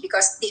RKT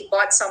because they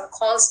bought some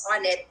calls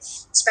on it,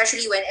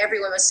 especially when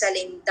everyone was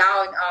selling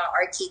down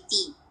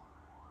RKT.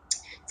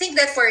 I think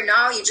that for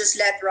now, you just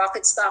let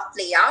rocket stock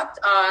play out.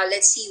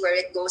 Let's see where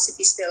it goes if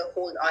you still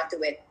hold on to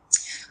it.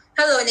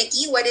 Hello,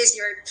 Nikki. What is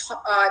your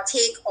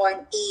take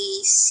on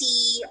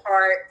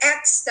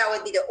ACRX? That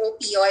would be the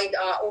opioid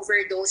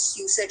overdose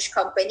usage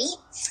company.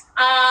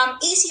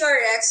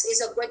 ACRX is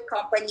a good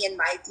company in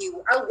my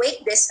view. I'll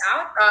wait this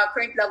out.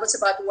 Current levels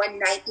about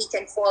 190,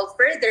 can fall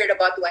further at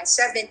about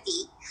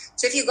 170.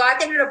 So if you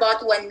got in at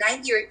about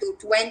 190 or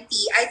 220,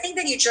 I think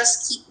that you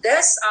just keep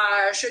this.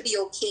 Should be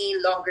okay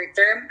longer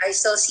term. I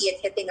still see it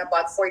hitting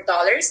about $4.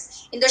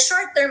 In the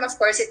short term, of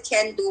course, it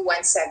can do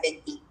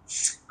 170.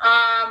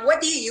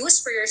 What do you use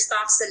for your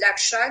stock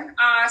selection?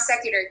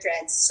 Secular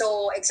trends.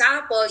 So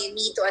example, you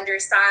need to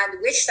understand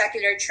which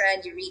secular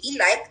trend you really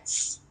like.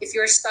 If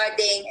you're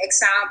studying,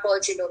 example,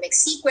 genomic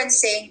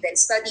sequencing, then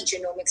study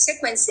genomic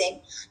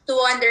sequencing to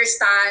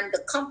understand the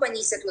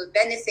companies that will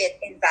benefit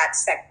in that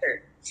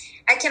sector.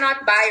 I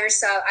cannot buy or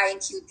sell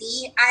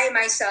INQD. I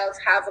myself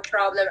have a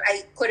problem.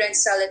 I couldn't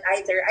sell it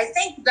either. I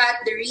think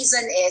that the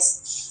reason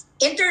is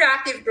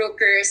Interactive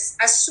Brokers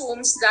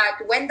assumes that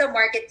when the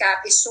market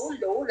cap is so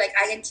low, like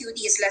INQD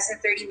is less than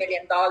 $30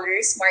 million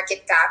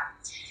market cap,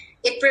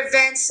 it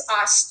prevents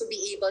us to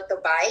be able to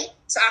buy.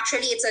 So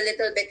actually, it's a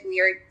little bit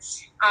weird.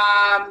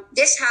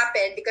 This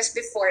happened because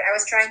before I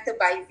was trying to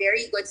buy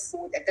very good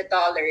food at the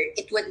dollar.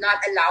 It would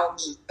not allow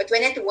me. But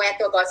when it went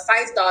to about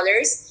 $5,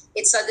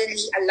 it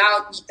suddenly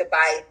allowed me to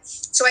buy.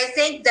 So I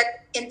think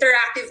that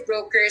Interactive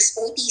Brokers,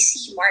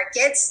 OTC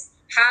markets,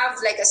 have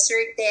like a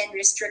certain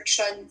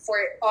restriction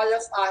for all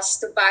of us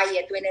to buy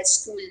it when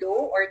it's too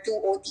low or too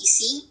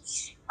OTC.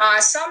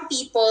 Some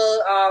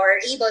people are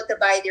able to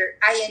buy their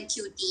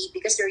INQD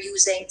because they're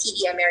using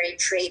TD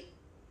Ameritrade.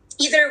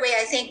 Either way,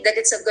 I think that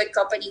it's a good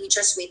company. We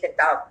just wait it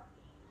out.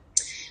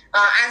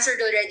 Answered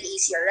already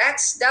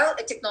ACRX. Dell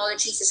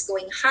Technologies is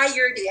going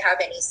higher. Do you have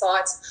any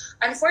thoughts?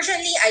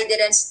 Unfortunately, I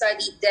didn't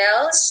study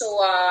Dell,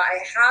 so I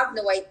have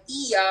no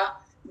idea.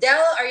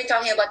 Dell, are you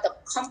talking about the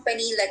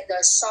company, like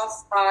the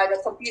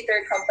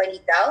computer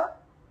company Dell?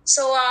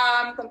 So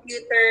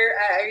computer,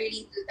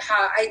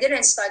 I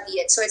didn't study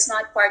it, so it's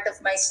not part of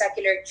my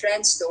secular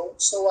trends though.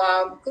 So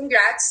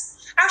congrats.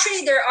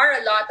 Actually, there are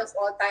a lot of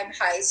all-time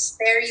highs.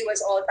 Perry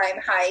was all-time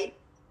high.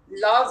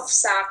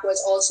 Lovesac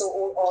was also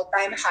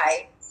all-time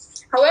high.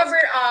 However,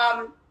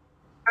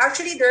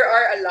 actually there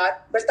are a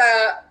lot, but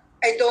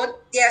I don't,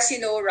 yes,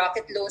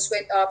 Rocket Loans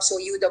went up, so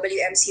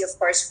UWMC, of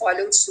course,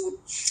 followed suit.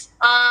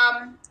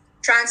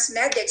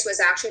 Transmedics was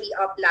actually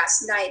up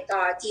last night,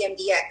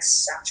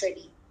 TMDX,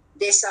 actually,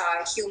 this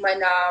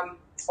human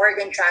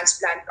organ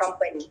transplant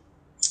company.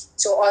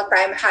 So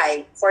all-time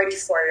high,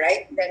 44,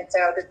 right? Then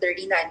fell to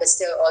 39, but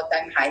still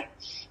all-time high.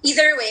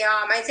 Either way,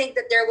 I think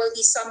that there will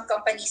be some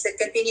companies that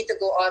continue to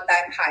go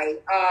all-time high.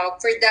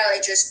 For Dell, I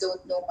just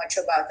don't know much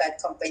about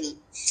that company.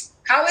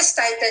 How is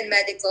Titan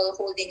Medical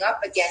holding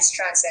up against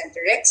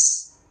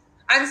TransEnterix?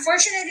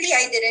 Unfortunately,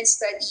 I didn't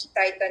study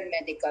Titan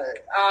Medical.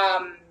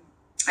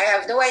 I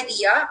have no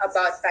idea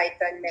about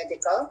Titan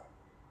Medical.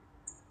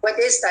 What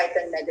is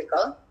Titan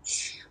Medical?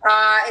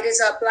 It is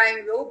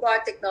applying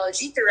robot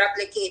technology to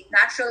replicate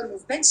natural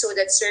movement so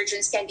that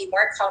surgeons can be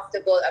more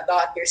comfortable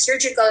about their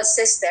surgical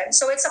system.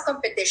 So it's a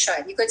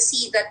competition. You could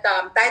see that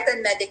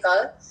Titan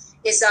Medical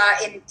is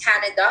in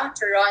Canada,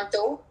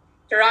 Toronto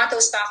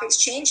Stock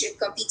Exchange. It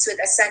competes with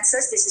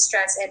Ascensus. This is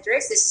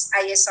TransEnterix. This is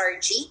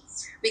ISRG.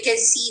 We can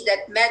see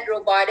that Med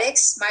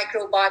Robotics,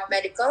 Microbot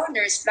Medical,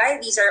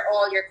 NurseFly, these are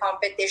all your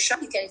competition.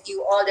 You can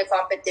view all the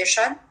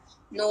competition.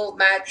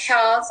 Nomad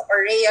Health,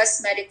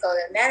 Aureus Medical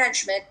and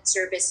Management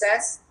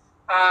Services.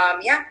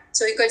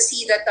 So you could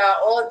see that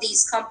all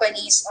these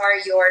companies are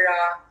your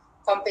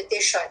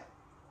competition.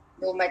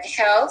 Nomad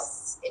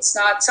Health, it's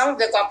not, some of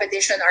the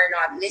competition are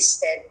not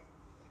listed.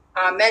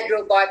 Med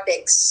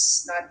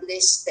Robotics, not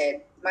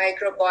listed.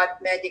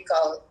 Microbot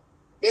Medical,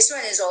 this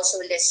one is also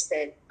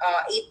listed.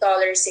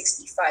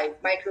 $8.65,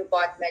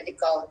 Microbot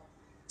Medical.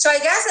 So I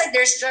guess like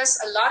there's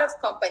just a lot of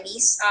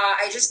companies.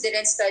 I just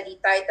didn't study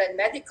Titan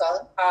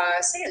Medical.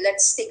 So yeah,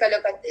 let's take a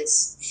look at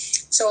this.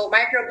 So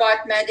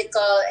Microbot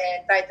Medical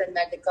and Titan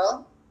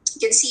Medical.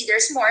 You can see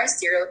there's more.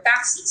 Stereo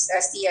Taxis,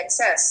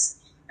 SDXS,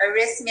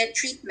 arrhythmia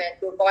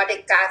treatment,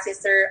 robotic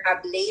catheter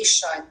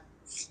ablation.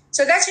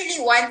 So that's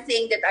really one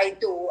thing that I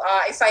do.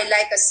 If I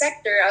like a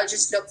sector, I'll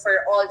just look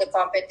for all the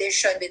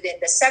competition within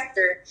the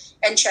sector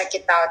and check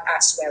it out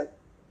as well.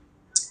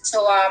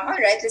 So all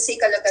right, let's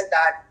take a look at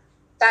that.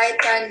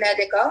 Titan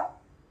Medical.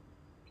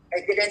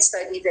 I didn't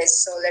study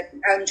this, so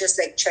I'm just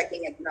like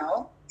checking it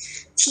now.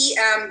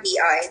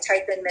 TMBI,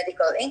 Titan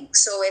Medical Inc.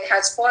 So it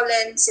has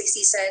fallen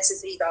 60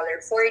 cents to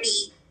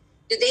 $3.40.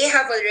 Do they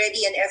have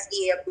already an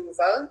FDA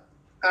approval?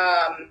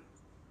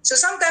 So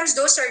sometimes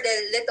those are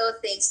the little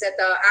things that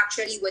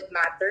actually would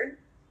matter.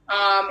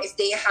 If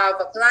they have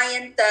a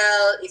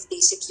clientele, if they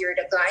secure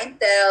the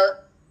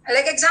clientele.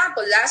 Like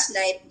example, last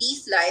night,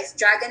 Beef Life,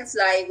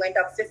 Dragonfly went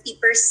up 50%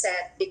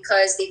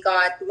 because they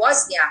got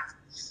Wozniak.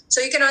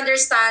 So you can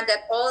understand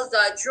that all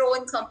the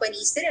drone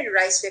companies didn't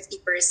rise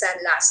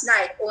 50% last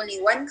night.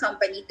 Only one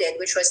company did,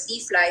 which was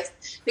Beef Life,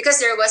 because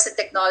there was a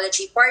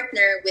technology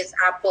partner with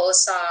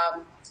Apple's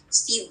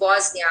Steve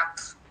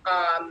Wozniak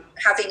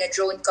having a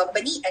drone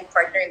company and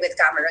partnering with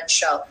Cameron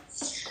Shell.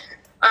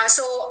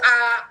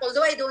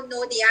 Although I don't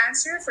know the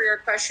answer for your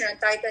question on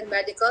Titan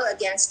Medical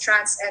against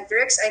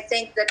TransEnterix, I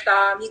think that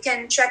you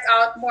can check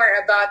out more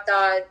about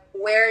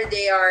where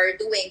they are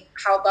doing,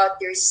 how about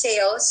their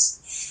sales,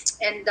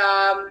 and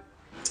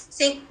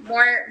think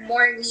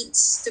more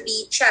needs to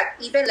be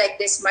checked. Even like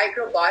this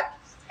Microbot,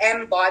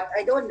 MBot,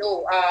 I don't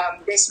know.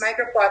 This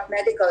Microbot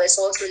Medical is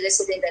also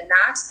listed in the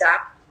NASDAQ,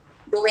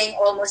 doing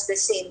almost the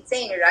same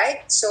thing,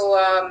 right? So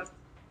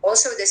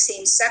also the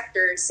same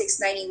sector,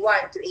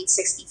 691 to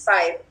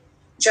 865,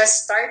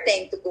 just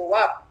starting to go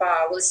up.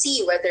 We'll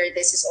see whether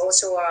this is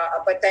also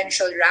a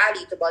potential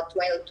rally to about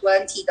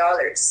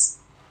 $20.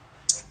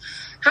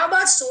 How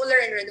about solar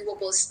and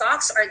renewable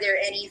stocks? Are there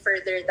any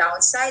further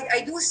downside?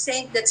 I do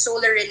think that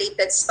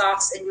solar-related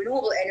stocks and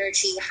renewable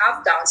energy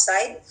have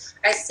downside.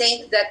 I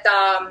think that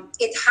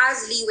it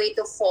has leeway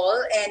to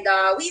fall, and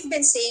we've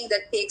been saying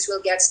that pigs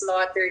will get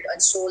slaughtered on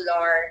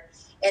solar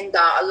and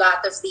a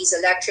lot of these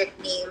electric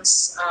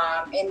names.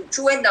 And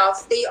true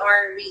enough, they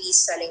are really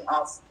selling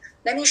off.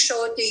 Let me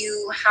show to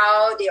you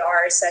how they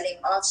are selling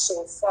off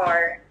so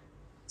far.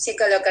 Take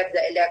a look at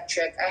the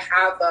electric. I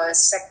have a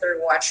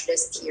sector watch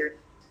list here.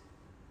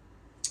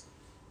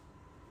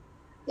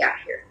 Yeah,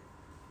 here.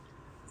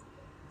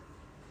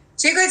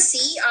 So you could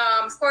see,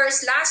 of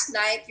course, last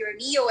night, your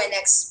NEO and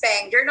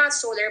XPeng, they're not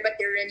solar, but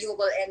they're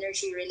renewable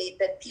energy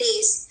related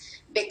plays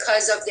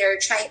because of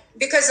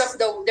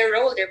the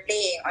role they're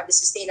playing on the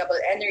sustainable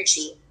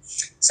energy.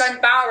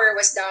 SunPower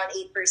was down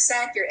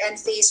 8%, your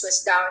Enphase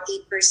was down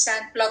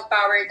 8%, Plug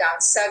Power down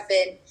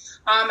 7%.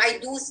 I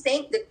do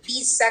think that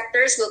these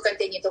sectors will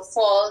continue to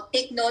fall.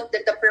 Take note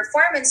that the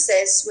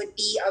performances would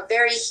be a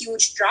very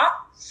huge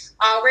drop.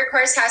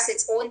 Workhorse has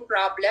its own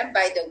problem,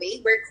 by the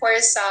way.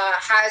 Workhorse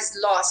has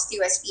lost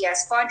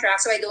USPS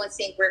contracts, so I don't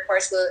think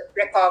Workhorse will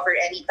recover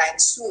anytime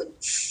soon.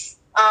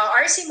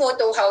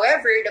 RCMoto,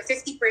 however, the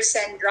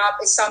 50% drop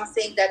is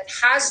something that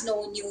has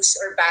no news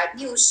or bad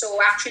news. So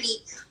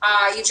actually,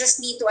 you just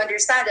need to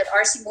understand that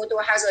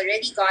RCMoto has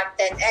already gone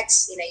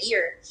 10x in a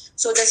year.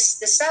 So the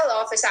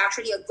sell-off is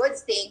actually a good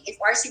thing. If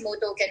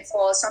RCMoto can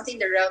fall something in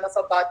the realm of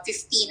about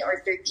 $15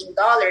 or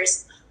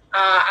 $13,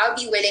 I'll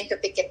be willing to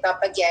pick it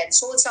up again.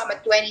 Sold some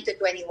at 20 to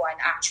 21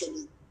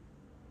 actually.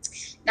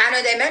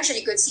 Nano Dimension,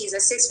 you could see, is a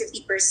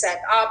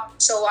 650% up.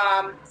 So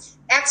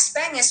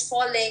XPeng is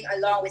falling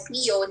along with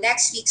NEO.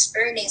 Next week's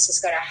earnings is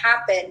going to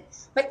happen.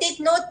 But take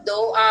note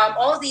though,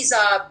 all these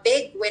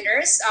big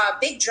winners,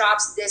 big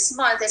drops this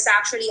month is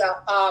actually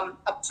a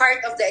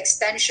part of the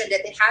extension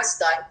that it has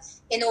done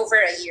in over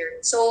a year.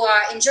 So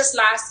in just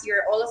last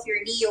year, all of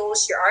your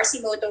NEOs, your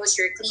RCMotos,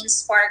 your Clean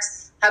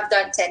Sparks have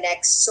done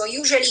 10x. So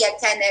usually a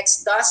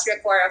 10x does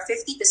require a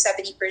 50 to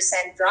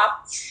 70%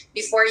 drop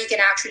before you can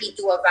actually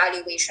do a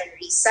valuation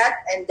reset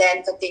and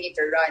then continue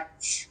to run.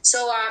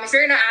 So if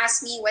you're going to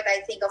ask me what I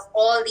think of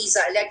all these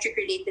electric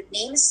related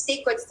names,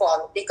 they could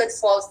fall. They could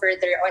fall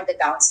further on the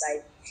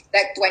downside,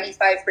 like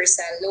 25%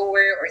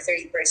 lower or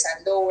 30%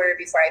 lower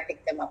before I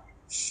pick them up.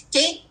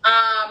 Okay,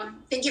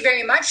 thank you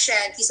very much,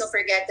 and please don't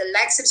forget to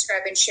like,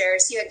 subscribe, and share.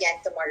 See you again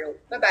tomorrow.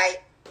 Bye-bye.